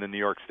more of them in the New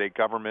York State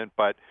government.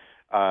 But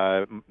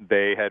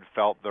they had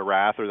felt the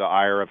wrath or the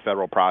ire of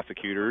federal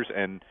prosecutors,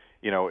 and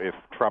if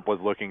Trump was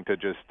looking to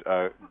just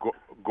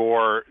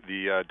gore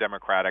the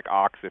Democratic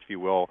ox, if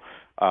you will,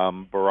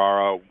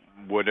 Bharara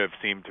would have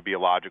seemed to be a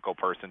logical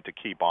person to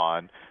keep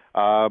on.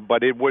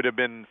 But it would have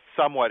been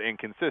somewhat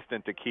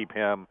inconsistent to keep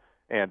him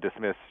and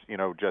dismiss,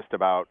 just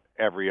about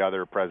every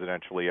other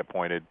presidentially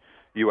appointed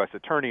U.S.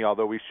 attorney,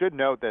 although we should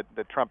note that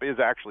Trump is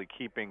actually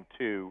keeping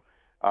two.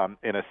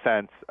 In a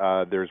sense,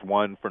 there's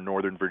one for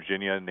Northern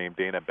Virginia named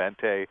Dana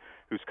Bente,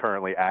 who's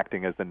currently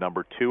acting as the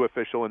number 2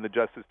 official in the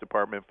Justice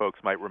Department. Folks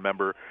might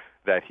remember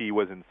that he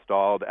was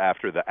installed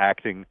after the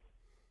acting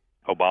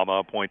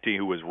Obama appointee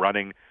who was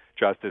running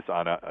justice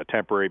on a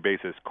temporary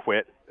basis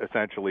quit,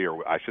 essentially,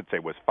 or I should say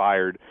was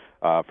fired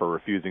for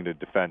refusing to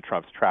defend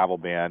Trump's travel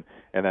ban.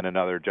 And then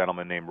another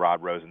gentleman named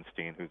Rod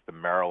Rosenstein, who's the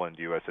Maryland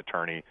U.S.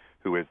 attorney,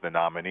 who is the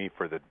nominee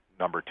for the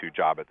number 2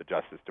 job at the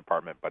Justice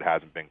Department but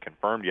hasn't been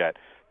confirmed yet.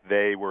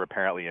 They were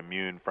apparently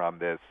immune from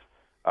this.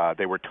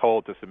 They were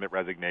told to submit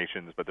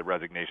resignations, but the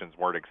resignations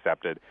weren't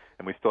accepted,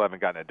 and we still haven't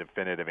gotten a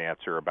definitive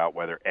answer about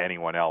whether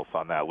anyone else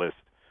on that list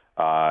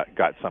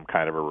got some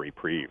kind of a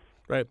reprieve.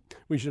 Right.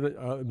 We should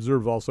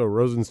observe also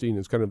Rosenstein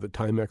is kind of the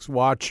Timex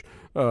watch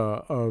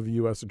of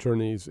U.S.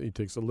 attorneys. He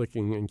takes a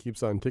licking and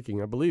keeps on ticking.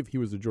 I believe he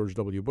was the George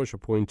W. Bush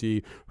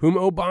appointee whom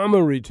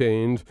Obama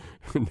retained.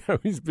 Now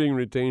he's being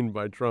retained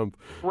by Trump.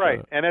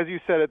 Right. And as you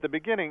said at the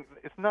beginning,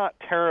 it's not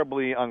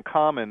terribly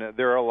uncommon.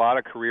 There are a lot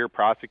of career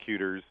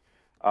prosecutors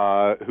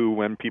who,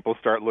 when people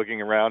start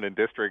looking around in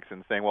districts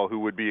and saying, well, who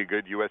would be a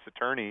good U.S.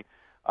 attorney,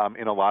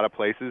 in a lot of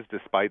places,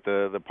 despite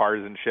the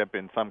partisanship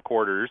in some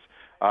quarters,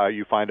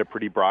 you find a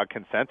pretty broad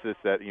consensus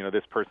that,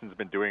 this person's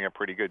been doing a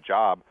pretty good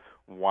job.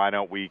 Why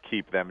don't we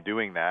keep them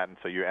doing that? And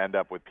so you end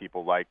up with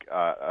people like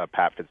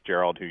Pat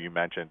Fitzgerald, who you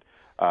mentioned,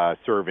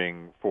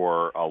 serving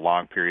for a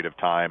long period of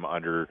time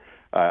under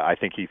I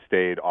think he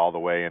stayed all the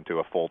way into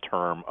a full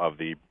term of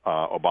the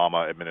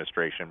Obama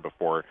administration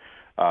before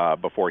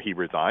he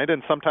resigned.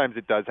 And sometimes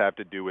it does have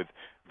to do with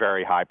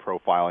very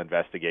high-profile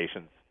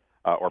investigations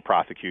or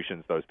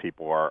prosecutions those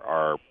people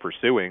are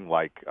pursuing,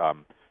 like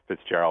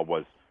Fitzgerald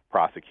was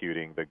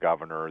prosecuting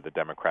the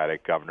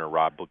Democratic governor,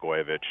 Rod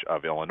Blagojevich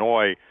of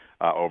Illinois,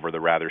 over the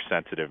rather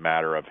sensitive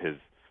matter of his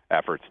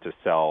efforts to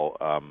sell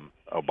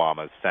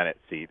Obama's Senate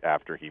seat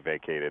after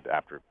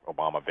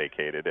Obama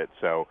vacated it.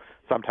 So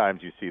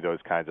sometimes you see those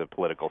kinds of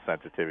political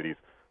sensitivities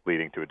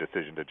leading to a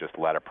decision to just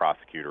let a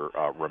prosecutor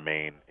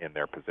remain in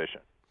their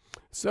position.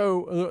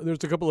 So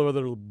there's a couple of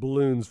other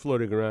balloons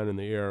floating around in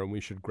the air, and we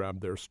should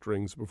grab their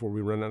strings before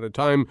we run out of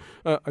time.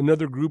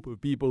 Another group of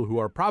people who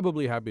are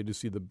probably happy to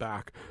see the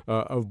back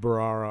of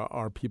Bharara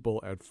are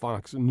people at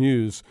Fox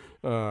News.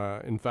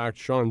 In fact,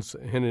 Sean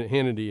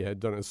Hannity had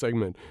done a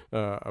segment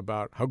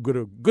about how good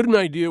an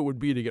idea it would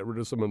be to get rid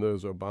of some of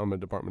those Obama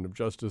Department of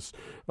Justice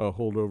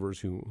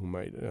holdovers who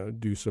might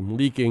do some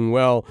leaking.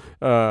 Well,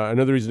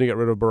 another reason to get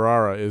rid of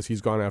Bharara is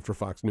he's gone after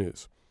Fox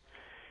News.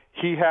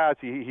 He has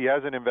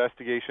an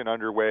investigation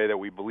underway that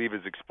we believe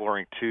is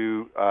exploring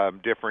two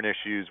different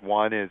issues.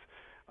 One is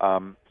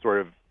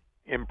sort of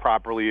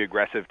improperly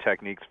aggressive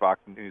techniques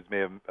Fox News may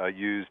have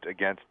used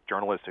against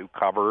journalists who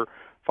cover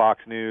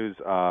Fox News.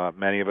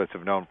 Many of us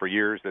have known for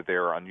years that they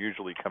are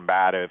unusually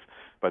combative,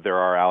 but there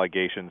are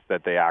allegations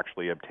that they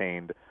actually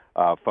obtained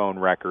phone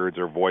records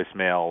or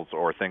voicemails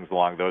or things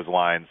along those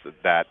lines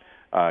that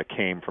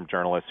came from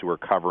journalists who were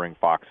covering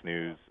Fox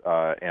News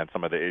and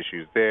some of the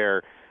issues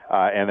there.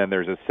 And then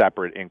there's a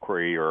separate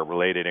inquiry or a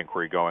related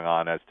inquiry going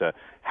on as to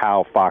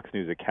how Fox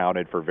News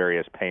accounted for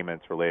various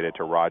payments related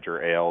to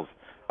Roger Ailes'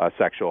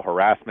 sexual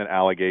harassment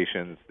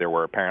allegations. There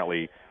were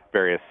apparently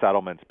various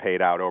settlements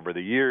paid out over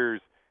the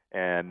years,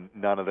 and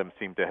none of them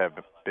seem to have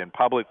been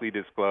publicly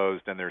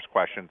disclosed. And there's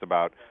questions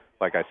about,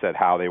 like I said,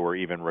 how they were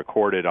even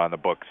recorded on the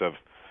books of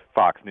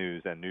Fox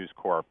News and News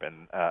Corp.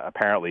 And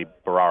apparently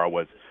Bharara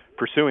was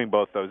pursuing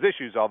both those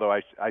issues, although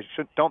I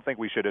don't think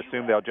we should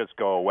assume they'll just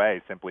go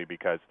away simply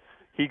because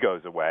he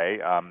goes away.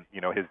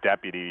 His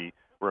deputy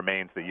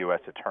remains the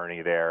U.S.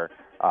 attorney there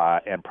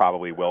and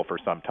probably will for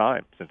some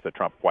time, since the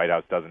Trump White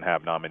House doesn't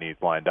have nominees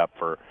lined up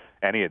for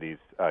any of these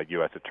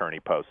U.S. attorney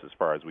posts as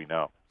far as we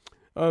know.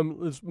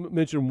 Let's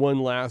mention one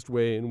last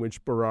way in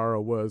which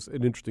Bharara was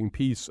an interesting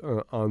piece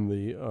on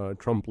the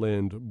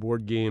Trumpland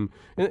board game,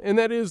 and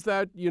that is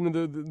that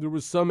there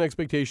was some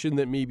expectation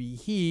that maybe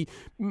he,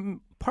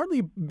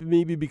 partly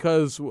maybe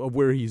because of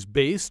where he's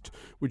based,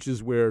 which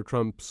is where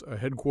Trump's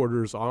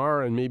headquarters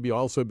are, and maybe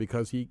also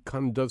because he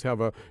kind of does have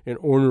an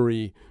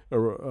ornery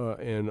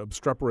and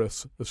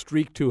obstreperous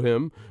streak to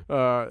him.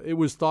 It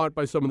was thought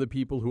by some of the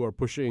people who are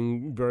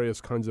pushing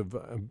various kinds of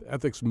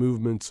ethics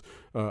movements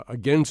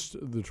against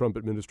the Trump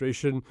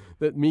administration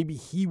that maybe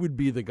he would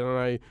be the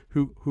guy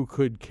who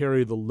could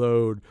carry the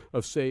load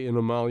of, say, an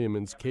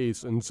emoluments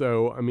case. And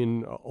so, I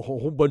mean, a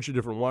whole bunch of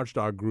different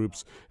watchdog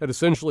groups had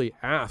essentially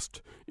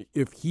asked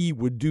if he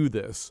would do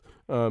this.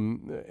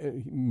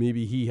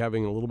 Maybe he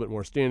having a little bit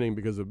more standing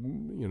because of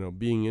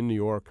being in New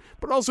York,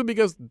 but also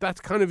because that's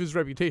kind of his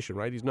reputation,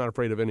 right? He's not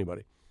afraid of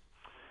anybody.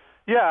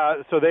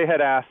 Yeah, so they had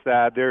asked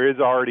that. There is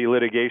already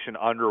litigation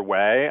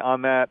underway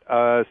on that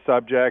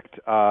subject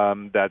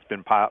that's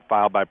been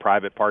filed by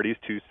private parties,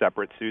 two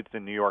separate suits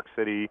in New York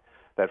City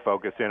that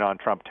focus in on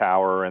Trump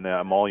Tower and the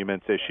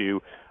emoluments issue.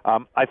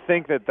 I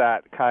think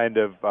that kind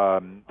of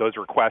those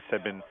requests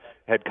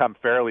had come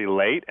fairly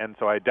late, and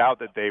so I doubt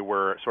that they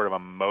were sort of a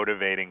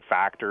motivating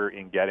factor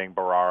in getting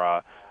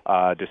Bharara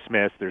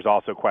dismissed. There's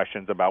also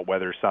questions about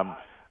whether some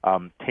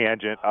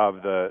tangent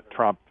of the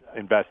Trump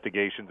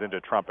investigations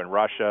into Trump and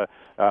Russia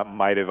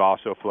might have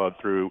also flowed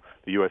through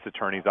the U.S.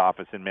 Attorney's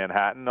Office in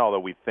Manhattan, although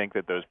we think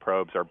that those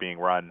probes are being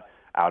run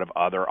out of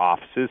other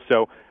offices.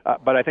 So,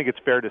 but I think it's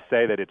fair to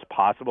say that it's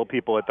possible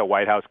people at the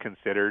White House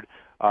considered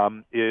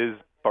is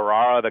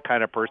Bharara the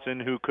kind of person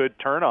who could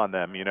turn on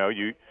them.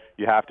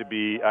 You have to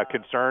be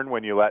concerned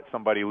when you let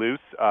somebody loose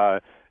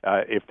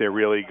if they're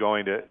really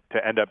going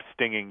to end up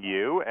stinging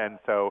you. And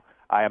so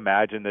I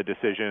imagine the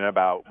decision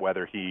about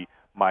whether he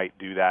might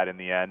do that in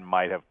the end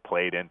might have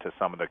played into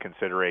some of the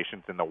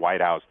considerations in the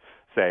White House,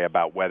 say,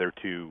 about whether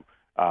to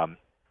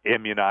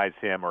immunize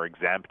him or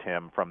exempt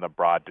him from the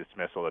broad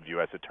dismissal of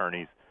U.S.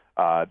 attorneys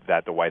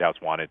that the White House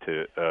wanted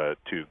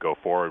to go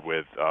forward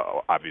with,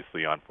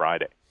 obviously, on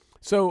Friday.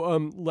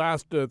 So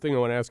last thing I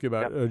want to ask you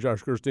about,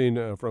 Josh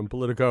Gerstein from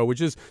Politico,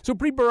 which is, so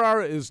Preet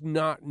Bharara is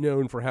not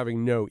known for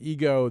having no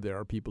ego. There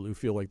are people who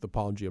feel like the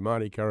Paul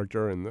Giamatti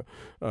character in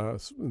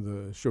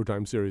the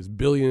Showtime series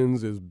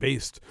Billions is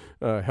based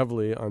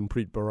heavily on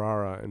Preet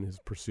Bharara and his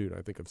pursuit,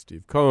 I think, of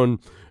Steve Cohen.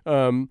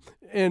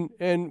 And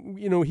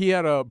he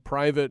had a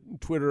private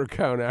Twitter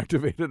account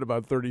activated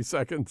about 30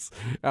 seconds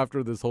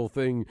after this whole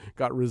thing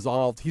got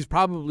resolved. He's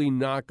probably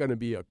not going to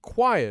be a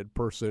quiet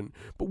person,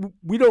 but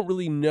we don't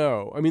really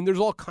know. I mean, there's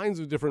all kinds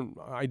of different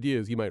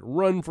ideas. He might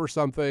run for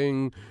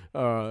something,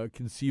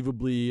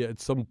 conceivably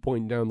at some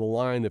point down the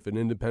line, if an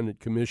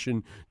independent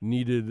commission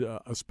needed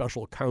a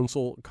special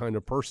counsel kind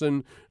of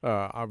person.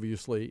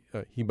 Obviously,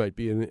 he might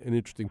be an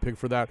interesting pick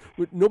for that.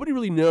 But nobody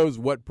really knows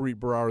what Preet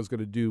Bharara is going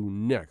to do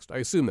next. I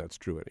assume that's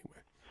true anyway.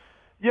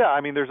 Yeah,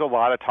 I mean, there's a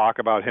lot of talk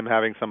about him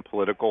having some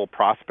political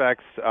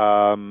prospects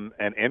and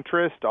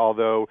interest,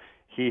 although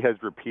he has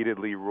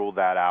repeatedly ruled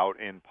that out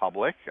in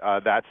public.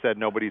 That said,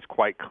 nobody's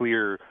quite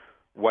clear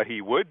what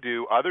he would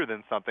do other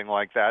than something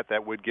like that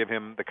would give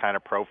him the kind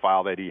of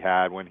profile that he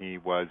had when he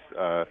was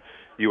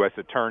U.S.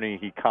 attorney.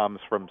 He comes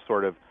from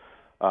sort of,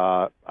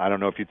 I don't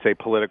know if you'd say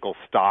political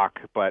stock,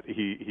 but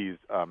he's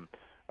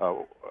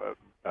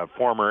a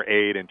former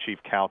aide and chief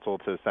counsel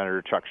to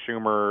Senator Chuck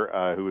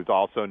Schumer, who is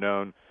also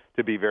known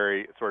to be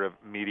very sort of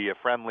media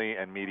friendly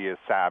and media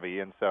savvy.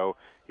 And so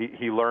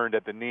he learned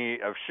at the knee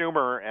of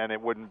Schumer, and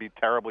it wouldn't be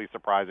terribly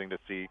surprising to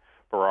see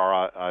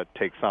Bharara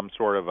take some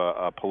sort of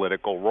a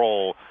political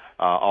role,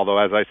 although,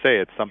 as I say,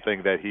 it's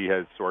something that he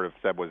has sort of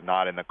said was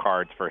not in the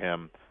cards for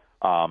him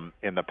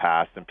in the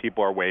past, and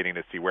people are waiting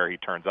to see where he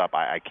turns up.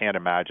 I can't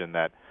imagine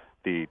that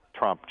the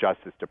Trump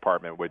Justice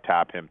Department would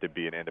tap him to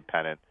be an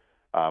independent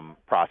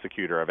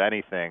prosecutor of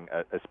anything,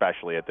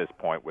 especially at this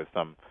point with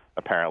some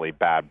apparently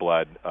bad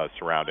blood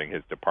surrounding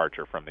his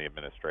departure from the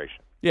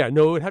administration. Yeah,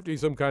 no, it would have to be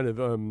some kind of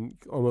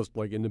almost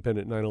like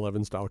independent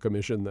 9/11 style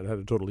commission that had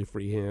a totally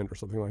free hand or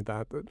something like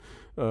that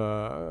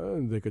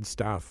they could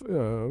staff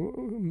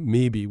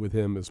maybe with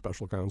him as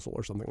special counsel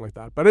or something like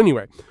that. But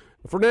anyway,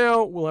 for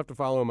now, we'll have to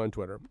follow him on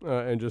Twitter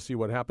and just see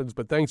what happens.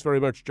 But thanks very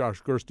much,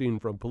 Josh Gerstein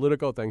from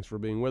Politico. Thanks for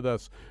being with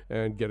us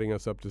and getting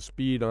us up to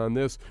speed on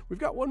this. We've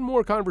got one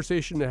more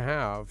conversation to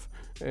have,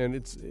 and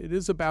it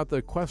is about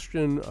the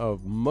question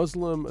of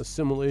Muslim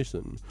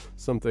assimilation,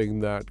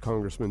 something that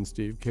Congressman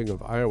Steve King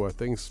of Iowa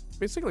thinks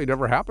basically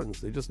never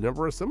happens. They just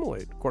never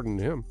assimilate, according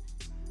to him.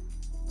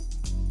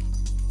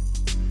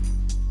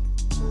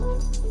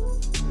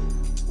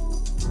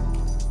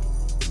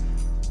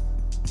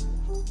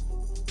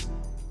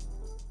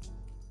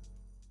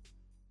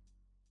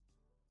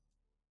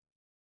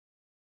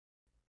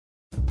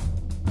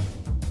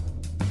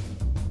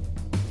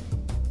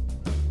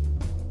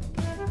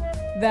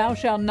 Thou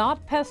shalt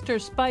not pester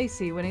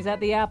Spicy when he's at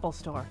the Apple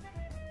Store.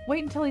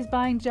 Wait until he's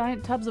buying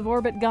giant tubs of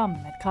Orbit gum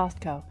at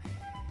Costco.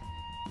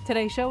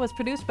 Today's show was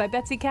produced by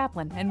Betsy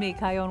Kaplan and me,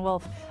 Kyone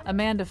Wolf.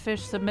 Amanda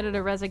Fish submitted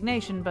a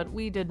resignation, but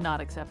we did not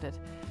accept it.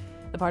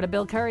 The part of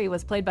Bill Curry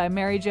was played by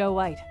Mary Jo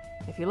White.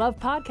 If you love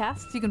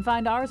podcasts, you can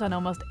find ours on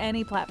almost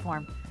any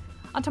platform.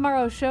 On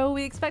tomorrow's show,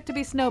 we expect to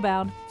be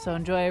snowbound, so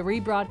enjoy a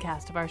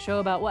rebroadcast of our show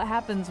about what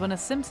happens when a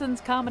Simpsons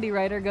comedy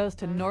writer goes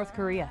to North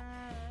Korea.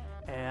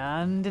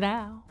 And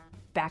now,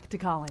 back to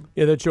Colin.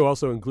 Yeah, that show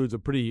also includes a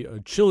pretty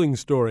chilling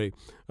story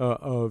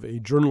of a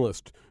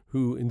journalist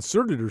who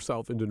inserted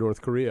herself into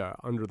North Korea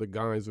under the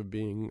guise of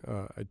being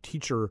a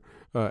teacher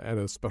at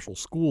a special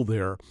school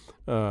there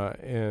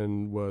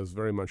and was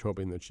very much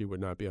hoping that she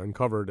would not be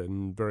uncovered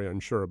and very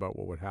unsure about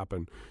what would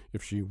happen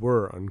if she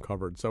were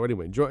uncovered. So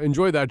anyway,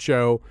 enjoy that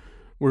show.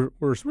 We're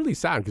really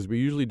sad because we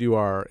usually do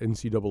our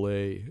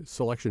NCAA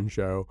selection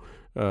show,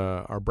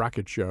 our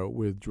bracket show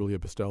with Julia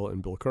Pistel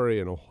and Bill Curry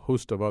and a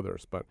host of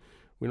others, but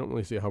we don't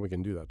really see how we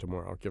can do that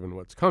tomorrow, given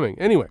what's coming.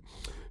 Anyway,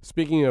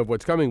 speaking of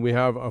what's coming, we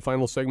have a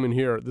final segment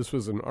here. This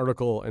was an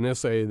article, an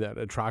essay that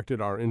attracted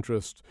our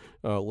interest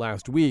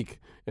last week,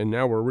 and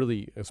now we're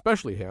really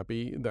especially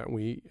happy that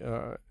we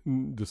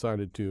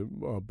decided to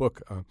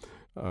book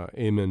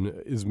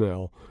Ayman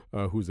Ismail,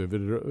 who's a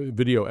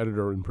video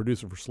editor and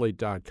producer for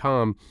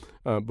Slate.com.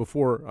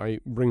 Before I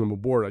bring him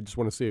aboard, I just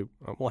want to say,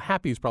 well,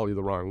 happy is probably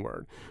the wrong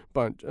word,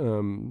 but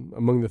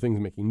among the things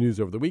making news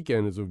over the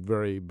weekend is a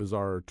very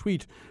bizarre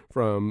tweet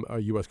from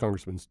U.S.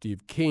 Congressman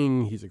Steve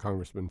King. He's a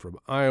congressman from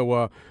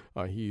Iowa.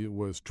 He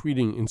was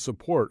tweeting in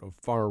support of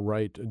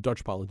far-right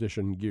Dutch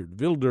politician Geert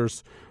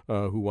Wilders,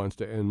 who wants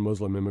to end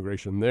Muslim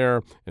immigration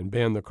there and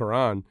ban the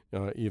Quran,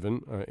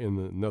 even in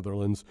the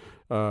Netherlands.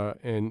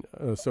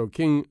 So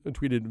King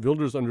tweeted,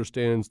 "Wilders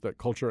understands that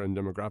culture and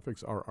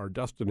demographics are our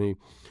destiny.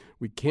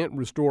 We can't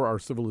restore our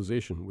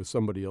civilization with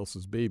somebody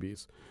else's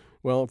babies."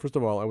 Well, first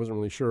of all, I wasn't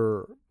really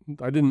sure.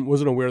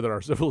 Wasn't aware that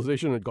our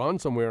civilization had gone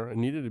somewhere and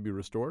needed to be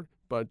restored.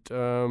 But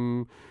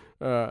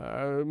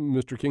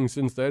Mr. King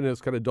since then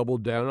has kind of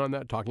doubled down on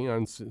that, talking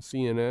on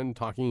CNN,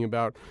 talking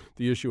about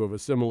the issue of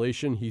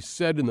assimilation. He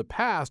said in the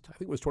past, I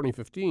think it was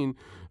 2015,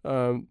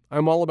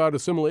 I'm all about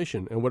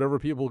assimilation, and whatever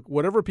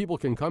people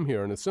can come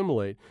here and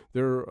assimilate,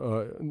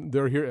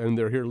 they're here and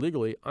they're here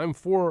legally. I'm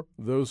for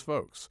those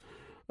folks.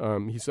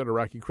 He said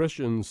Iraqi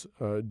Christians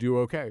do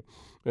okay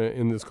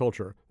in this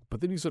culture. But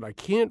then he said, I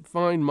can't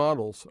find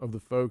models of the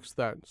folks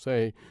that,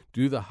 say,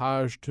 do the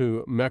Hajj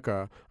to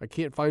Mecca. I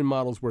can't find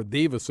models where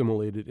they've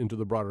assimilated into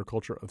the broader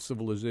culture of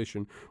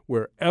civilization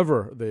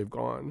wherever they've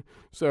gone.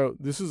 So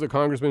this is a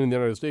congressman in the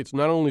United States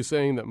not only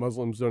saying that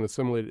Muslims don't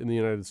assimilate in the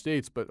United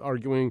States, but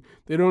arguing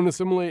they don't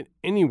assimilate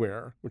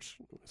anywhere, which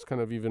is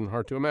kind of even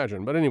hard to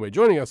imagine. But anyway,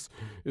 joining us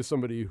is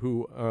somebody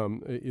who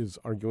is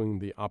arguing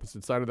the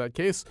opposite side of that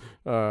case,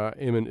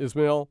 Ayman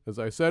Ismail, as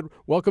I said.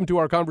 Welcome to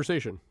our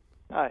conversation.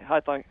 Hi,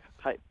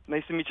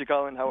 nice to meet you,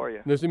 Colin. How are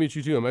you? Nice to meet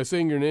you, too. Am I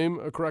saying your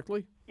name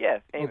correctly? Yeah,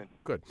 Ayman. Oh,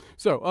 good.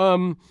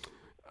 So,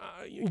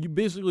 you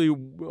basically,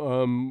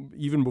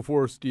 even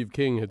before Steve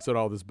King had said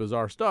all this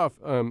bizarre stuff,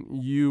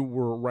 you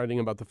were writing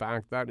about the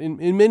fact that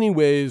in many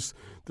ways,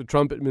 the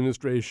Trump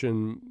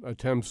administration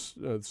attempts,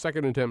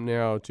 second attempt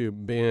now to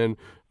ban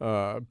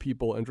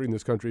people entering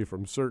this country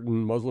from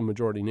certain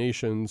Muslim-majority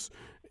nations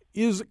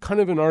is kind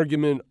of an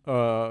argument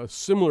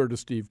similar to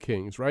Steve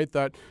King's, right?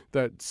 That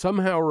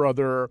somehow or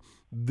other,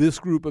 this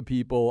group of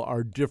people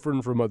are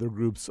different from other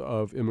groups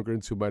of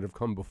immigrants who might have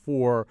come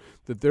before,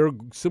 that they're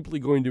simply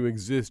going to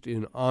exist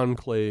in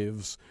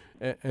enclaves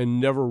and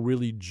never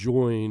really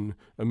join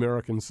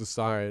American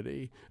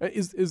society.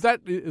 Is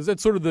that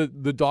sort of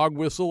the dog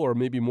whistle, or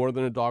maybe more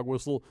than a dog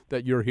whistle,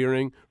 that you're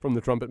hearing from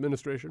the Trump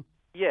administration?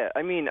 Yeah,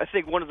 I mean, I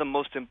think one of the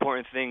most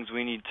important things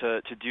we need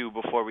to do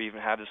before we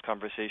even have this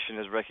conversation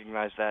is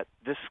recognize that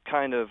this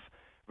kind of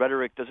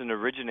rhetoric doesn't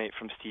originate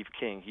from Steve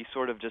King. He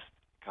sort of just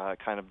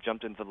kind of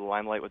jumped into the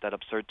limelight with that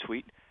absurd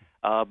tweet.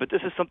 But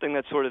this is something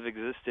that sort of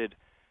existed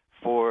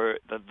for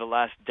the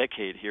last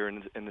decade here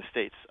in the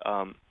States.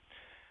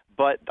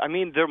 But, I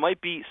mean, there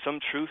might be some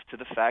truth to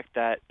the fact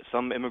that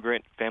some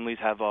immigrant families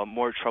have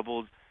more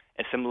trouble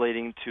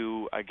assimilating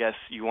to, I guess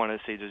you want to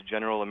say, just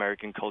general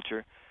American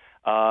culture.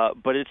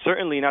 But it's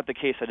certainly not the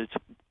case that it's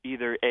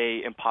either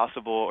A,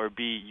 impossible, or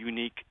B,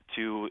 unique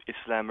to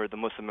Islam or the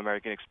Muslim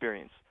American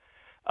experience.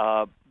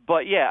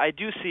 But yeah, I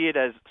do see it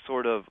as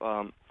sort of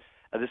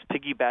this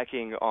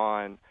piggybacking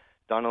on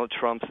Donald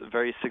Trump's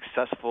very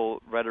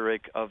successful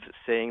rhetoric of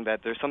saying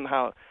that there's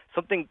somehow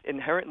something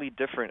inherently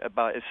different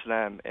about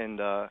Islam and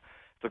the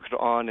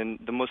Quran and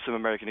the Muslim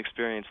American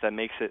experience that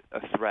makes it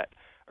a threat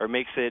or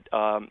makes it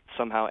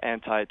somehow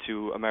anti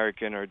to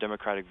American or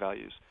democratic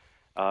values.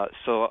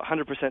 So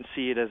 100%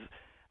 see it as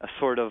a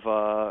sort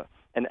of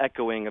an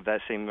echoing of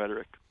that same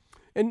rhetoric.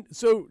 And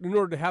so in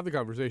order to have the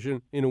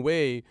conversation, in a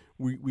way,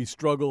 we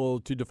struggle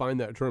to define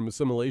that term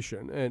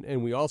assimilation.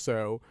 And we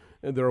also,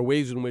 there are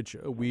ways in which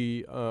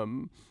we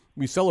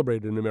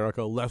celebrate in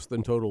America less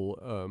than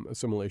total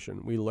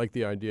assimilation. We like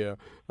the idea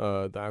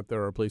that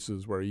there are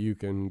places where you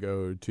can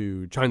go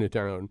to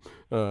Chinatown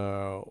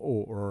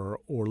or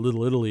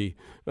Little Italy,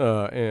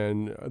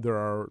 and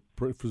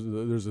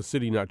there's a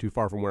city not too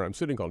far from where I'm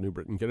sitting called New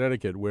Britain,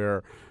 Connecticut,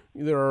 where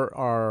there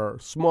are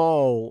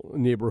small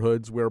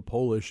neighborhoods where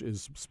Polish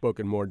is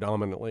spoken more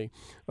dominantly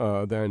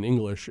than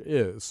English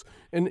is.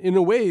 And in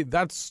a way,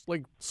 that's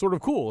like sort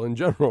of cool in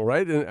general,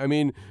 right? And I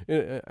mean,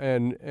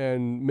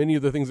 and many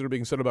of the things that are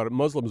being said about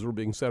Muslims were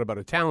being said about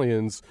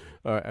Italians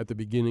at the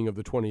beginning of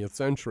the 20th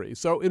century.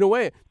 So in a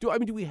way, do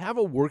we have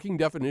a working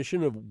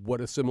definition of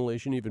what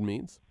assimilation even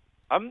means?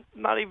 I'm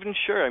not even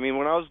sure. I mean,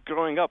 when I was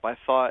growing up, I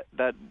thought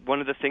that one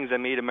of the things that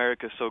made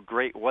America so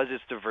great was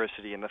its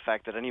diversity and the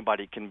fact that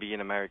anybody can be an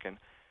American.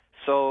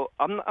 So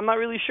I'm not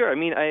really sure. I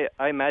mean,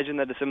 I imagine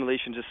that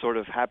assimilation just sort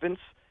of happens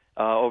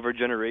over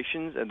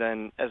generations, and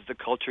then as the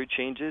culture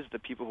changes, the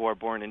people who are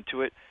born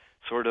into it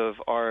sort of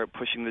are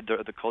pushing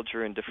the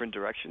culture in different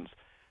directions.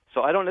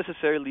 So I don't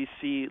necessarily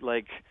see,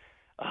 like,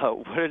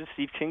 what did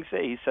Steve King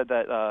say? He said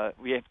that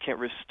we can't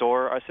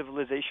restore our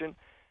civilization,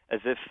 as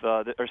if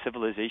our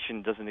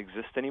civilization doesn't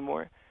exist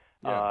anymore,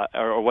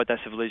 or what that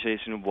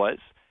civilization was,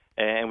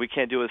 and we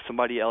can't do it with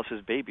somebody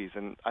else's babies.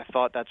 And I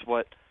thought that's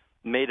what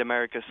made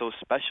America so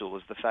special,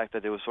 was the fact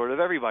that it was sort of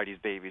everybody's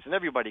babies, and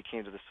everybody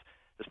came to this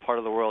part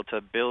of the world to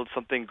build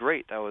something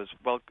great that was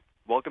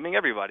welcoming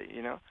everybody,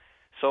 you know?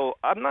 So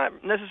I'm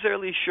not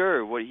necessarily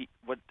sure what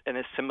an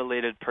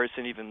assimilated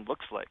person even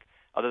looks like,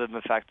 other than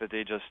the fact that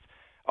they just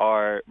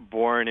are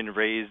born and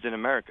raised in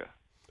America.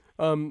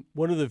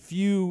 One of the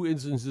few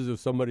instances of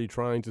somebody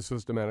trying to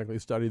systematically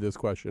study this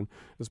question,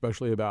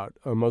 especially about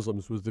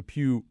Muslims, was the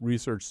Pew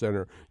Research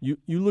Center. You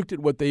looked at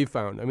what they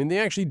found. I mean, they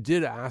actually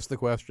did ask the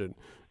question,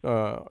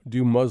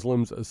 do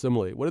Muslims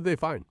assimilate? What did they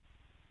find?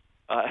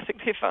 I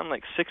think they found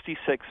like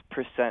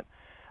 66%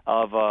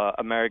 of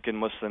American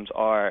Muslims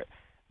are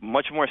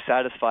much more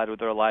satisfied with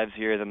their lives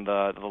here than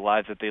the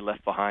lives that they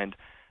left behind.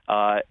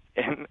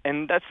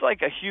 And that's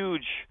like a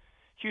huge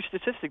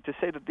statistic to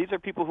say that these are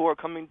people who are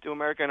coming to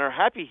America and are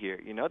happy here,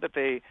 you know, that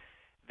they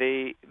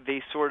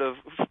sort of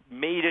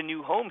made a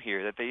new home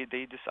here, that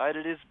they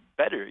decided is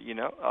better, you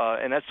know,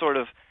 and that's sort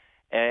of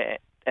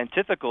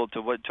antithetical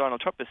to what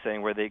Donald Trump is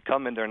saying, where they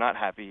come and they're not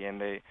happy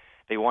and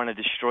they want to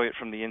destroy it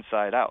from the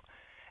inside out.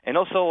 And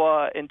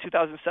also in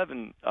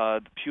 2007,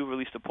 the Pew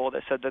released a poll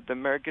that said that the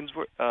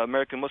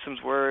American Muslims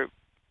were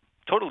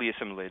totally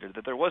assimilated,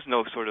 that there was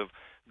no sort of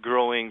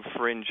growing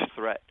fringe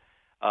threat.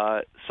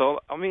 So,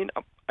 I mean,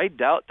 I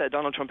doubt that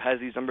Donald Trump has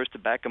these numbers to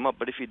back him up,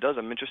 but if he does,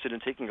 I'm interested in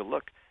taking a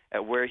look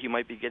at where he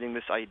might be getting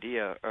this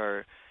idea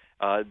or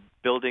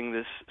building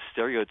this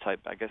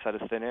stereotype, I guess,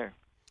 out of thin air.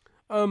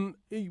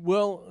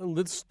 Well,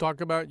 let's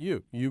talk about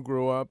you. You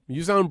grew up.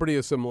 You sound pretty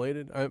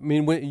assimilated. I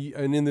mean,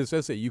 and in this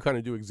essay, you kind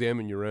of do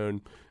examine your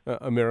own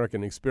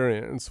American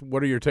experience.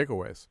 What are your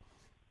takeaways?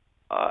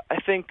 I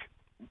think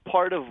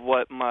part of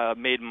what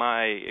made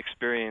my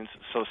experience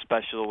so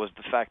special was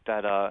the fact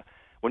that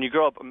when you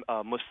grow up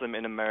Muslim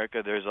in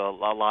America, there's a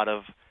lot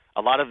of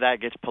that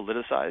gets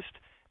politicized,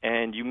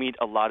 and you meet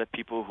a lot of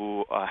people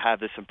who have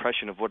this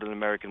impression of what an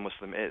American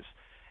Muslim is,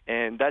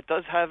 and that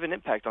does have an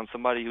impact on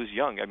somebody who's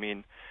young. I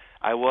mean,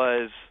 I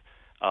was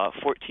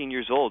 14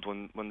 years old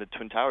when the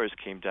Twin Towers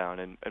came down,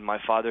 and my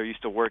father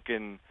used to work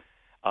in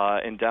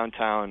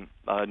downtown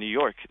New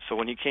York. So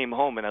when he came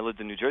home, and I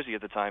lived in New Jersey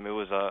at the time, it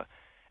was a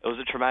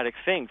traumatic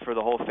thing for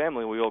the whole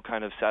family. We all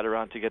kind of sat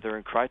around together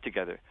and cried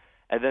together.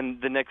 And then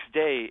the next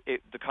day,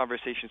 the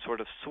conversation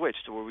sort of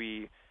switched, where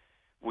we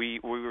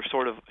were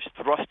sort of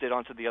thrusted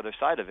onto the other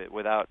side of it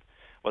without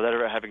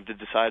ever having to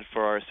decide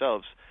for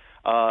ourselves.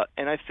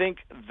 And I think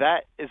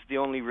that is the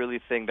only really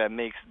thing that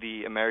makes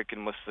the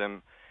American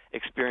Muslim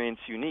experience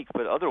unique.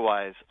 But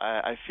otherwise,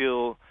 I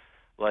feel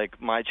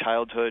like my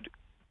childhood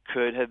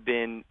could have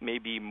been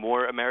maybe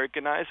more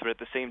Americanized, but at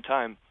the same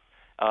time,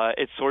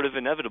 it's sort of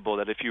inevitable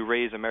that if you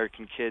raise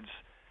American kids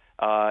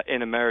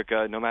in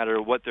America, no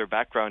matter what their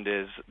background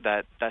is,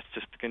 that's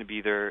just going to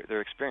be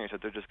their experience,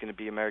 that they're just going to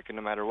be American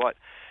no matter what.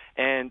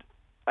 And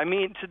I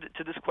mean,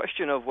 to this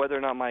question of whether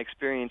or not my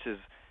experience is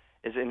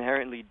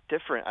inherently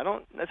different, I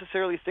don't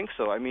necessarily think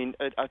so. I mean,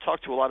 I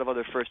talked to a lot of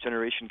other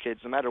first-generation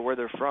kids, no matter where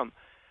they're from.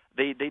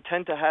 They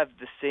tend to have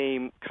the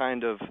same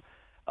kind of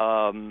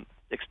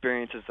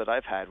experiences that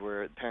I've had,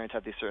 where parents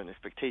have these certain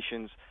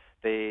expectations.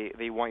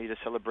 They want you to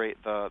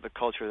celebrate the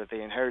culture that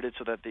they inherited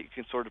so that they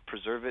can sort of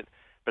preserve it.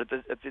 But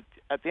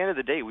at the end of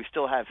the day, we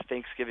still have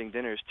Thanksgiving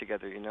dinners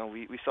together. You know,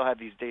 we still have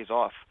these days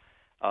off,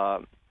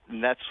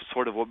 and that's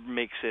sort of what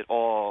makes it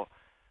all,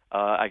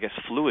 I guess,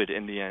 fluid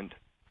in the end.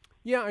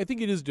 Yeah, I think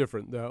it is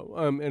different, though.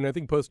 And I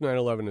think post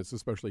 9/11 it's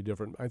especially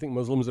different. I think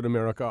Muslims in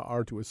America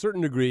are, to a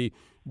certain degree,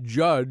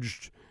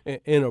 judged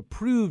and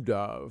approved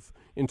of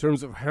in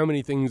terms of how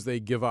many things they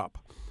give up.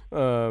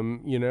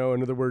 In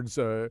other words,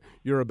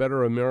 you're a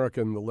better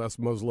American the less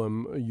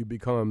Muslim you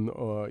become.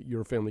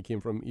 Your family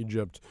came from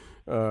Egypt.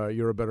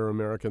 You're a better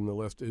American the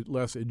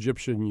less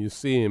Egyptian you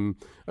seem.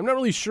 I'm not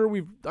really sure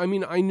I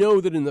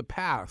know that in the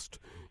past,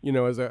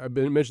 as I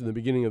mentioned at the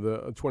beginning of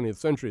the 20th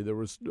century, there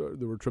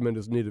were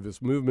tremendous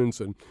nativist movements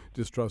and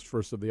distrust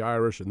first of the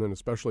Irish and then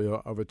especially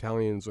of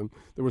Italians, and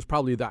there was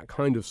probably that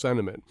kind of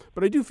sentiment.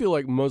 But I do feel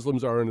like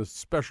Muslims are in a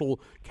special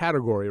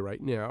category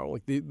right now.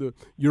 Like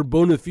your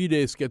bona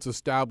fides gets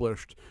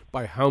established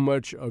by how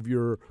much of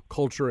your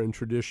culture and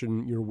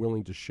tradition you're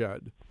willing to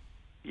shed.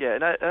 Yeah,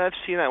 and I've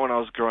seen that when I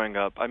was growing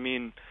up. I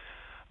mean,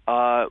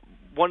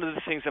 one of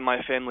the things that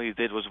my family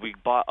did was we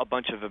bought a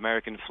bunch of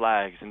American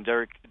flags and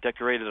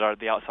decorated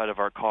the outside of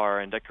our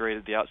car and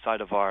decorated the outside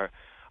of our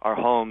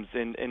homes.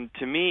 And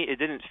to me, it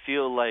didn't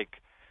feel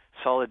like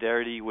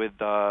solidarity with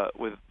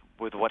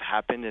what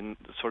happened and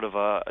sort of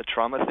a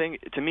trauma thing.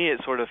 To me,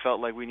 it sort of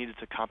felt like we needed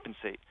to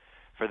compensate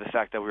for the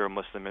fact that we were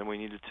Muslim, and we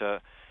needed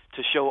to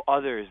show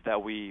others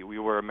that we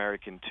were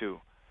American too.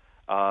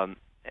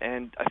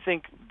 And I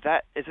think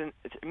that it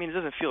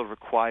doesn't feel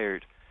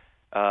required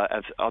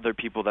as other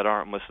people that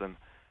aren't Muslim.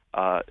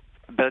 But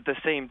at the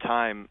same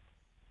time,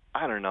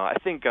 I don't know. I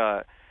think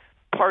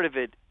part of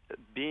it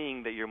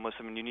being that you're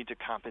Muslim and you need to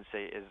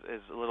compensate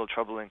is a little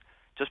troubling,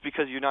 just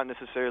because you're not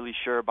necessarily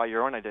sure about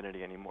your own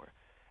identity anymore.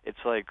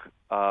 It's like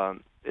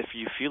if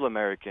you feel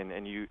American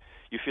and you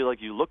feel like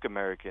you look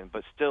American,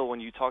 but still when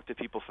you talk to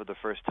people for the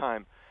first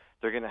time,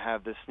 they're going to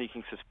have this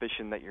sneaking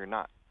suspicion that you're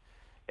not.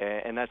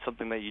 And that's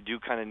something that you do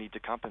kind of need to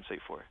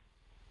compensate for.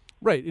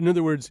 Right. In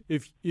other words,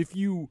 if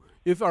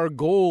our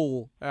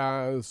goal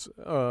as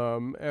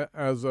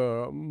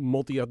a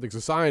multi-ethnic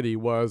society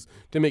was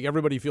to make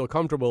everybody feel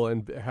comfortable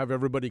and have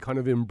everybody kind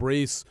of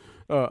embrace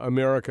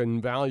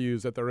American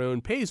values at their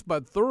own pace,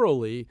 but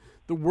thoroughly,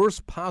 the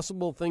worst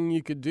possible thing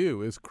you could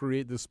do is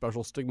create this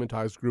special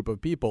stigmatized group of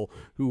people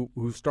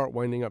who start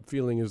winding up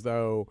feeling as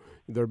though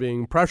they're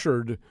being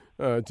pressured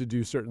to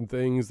do certain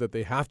things, that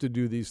they have to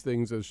do these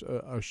things as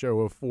a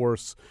show of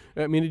force.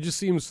 I mean, it just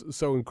seems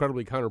so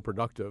incredibly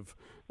counterproductive.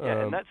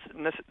 Yeah, and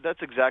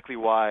that's exactly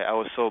why I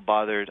was so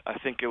bothered. I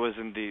think it was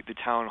in the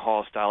town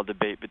hall style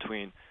debate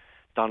between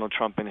Donald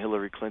Trump and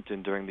Hillary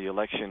Clinton during the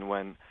election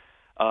when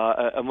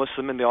a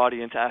Muslim in the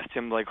audience asked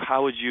him, like,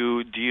 how would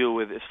you deal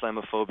with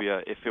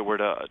Islamophobia if it were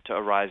to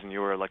arise and you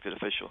were elected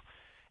official?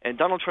 And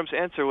Donald Trump's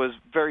answer was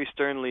very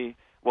sternly,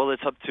 well,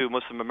 it's up to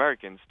Muslim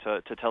Americans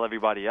to tell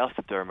everybody else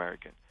that they're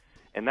American.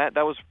 And that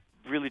was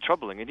really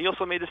troubling. And he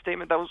also made a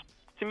statement that was,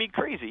 to me,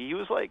 crazy. He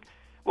was like,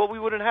 well, we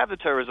wouldn't have the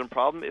terrorism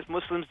problem if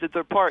Muslims did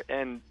their part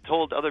and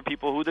told other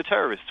people who the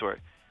terrorists were.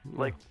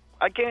 Like,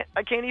 I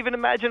can't even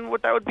imagine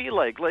what that would be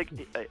like. Like,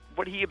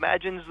 what he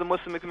imagines the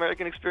Muslim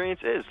American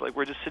experience is. Like,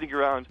 we're just sitting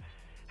around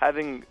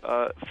having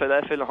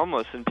falafel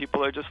hummus, and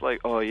people are just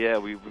like, oh yeah,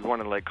 we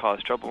want to like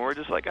cause trouble, and we're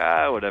just like,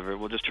 whatever,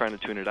 we're just trying to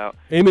tune it out.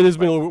 Ayman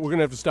Ismail, we're going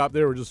to have to stop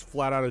there. We're just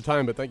flat out of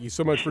time, but thank you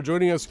so much for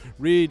joining us.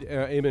 Read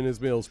Ayman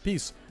Ismail's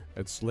piece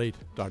at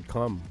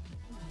slate.com.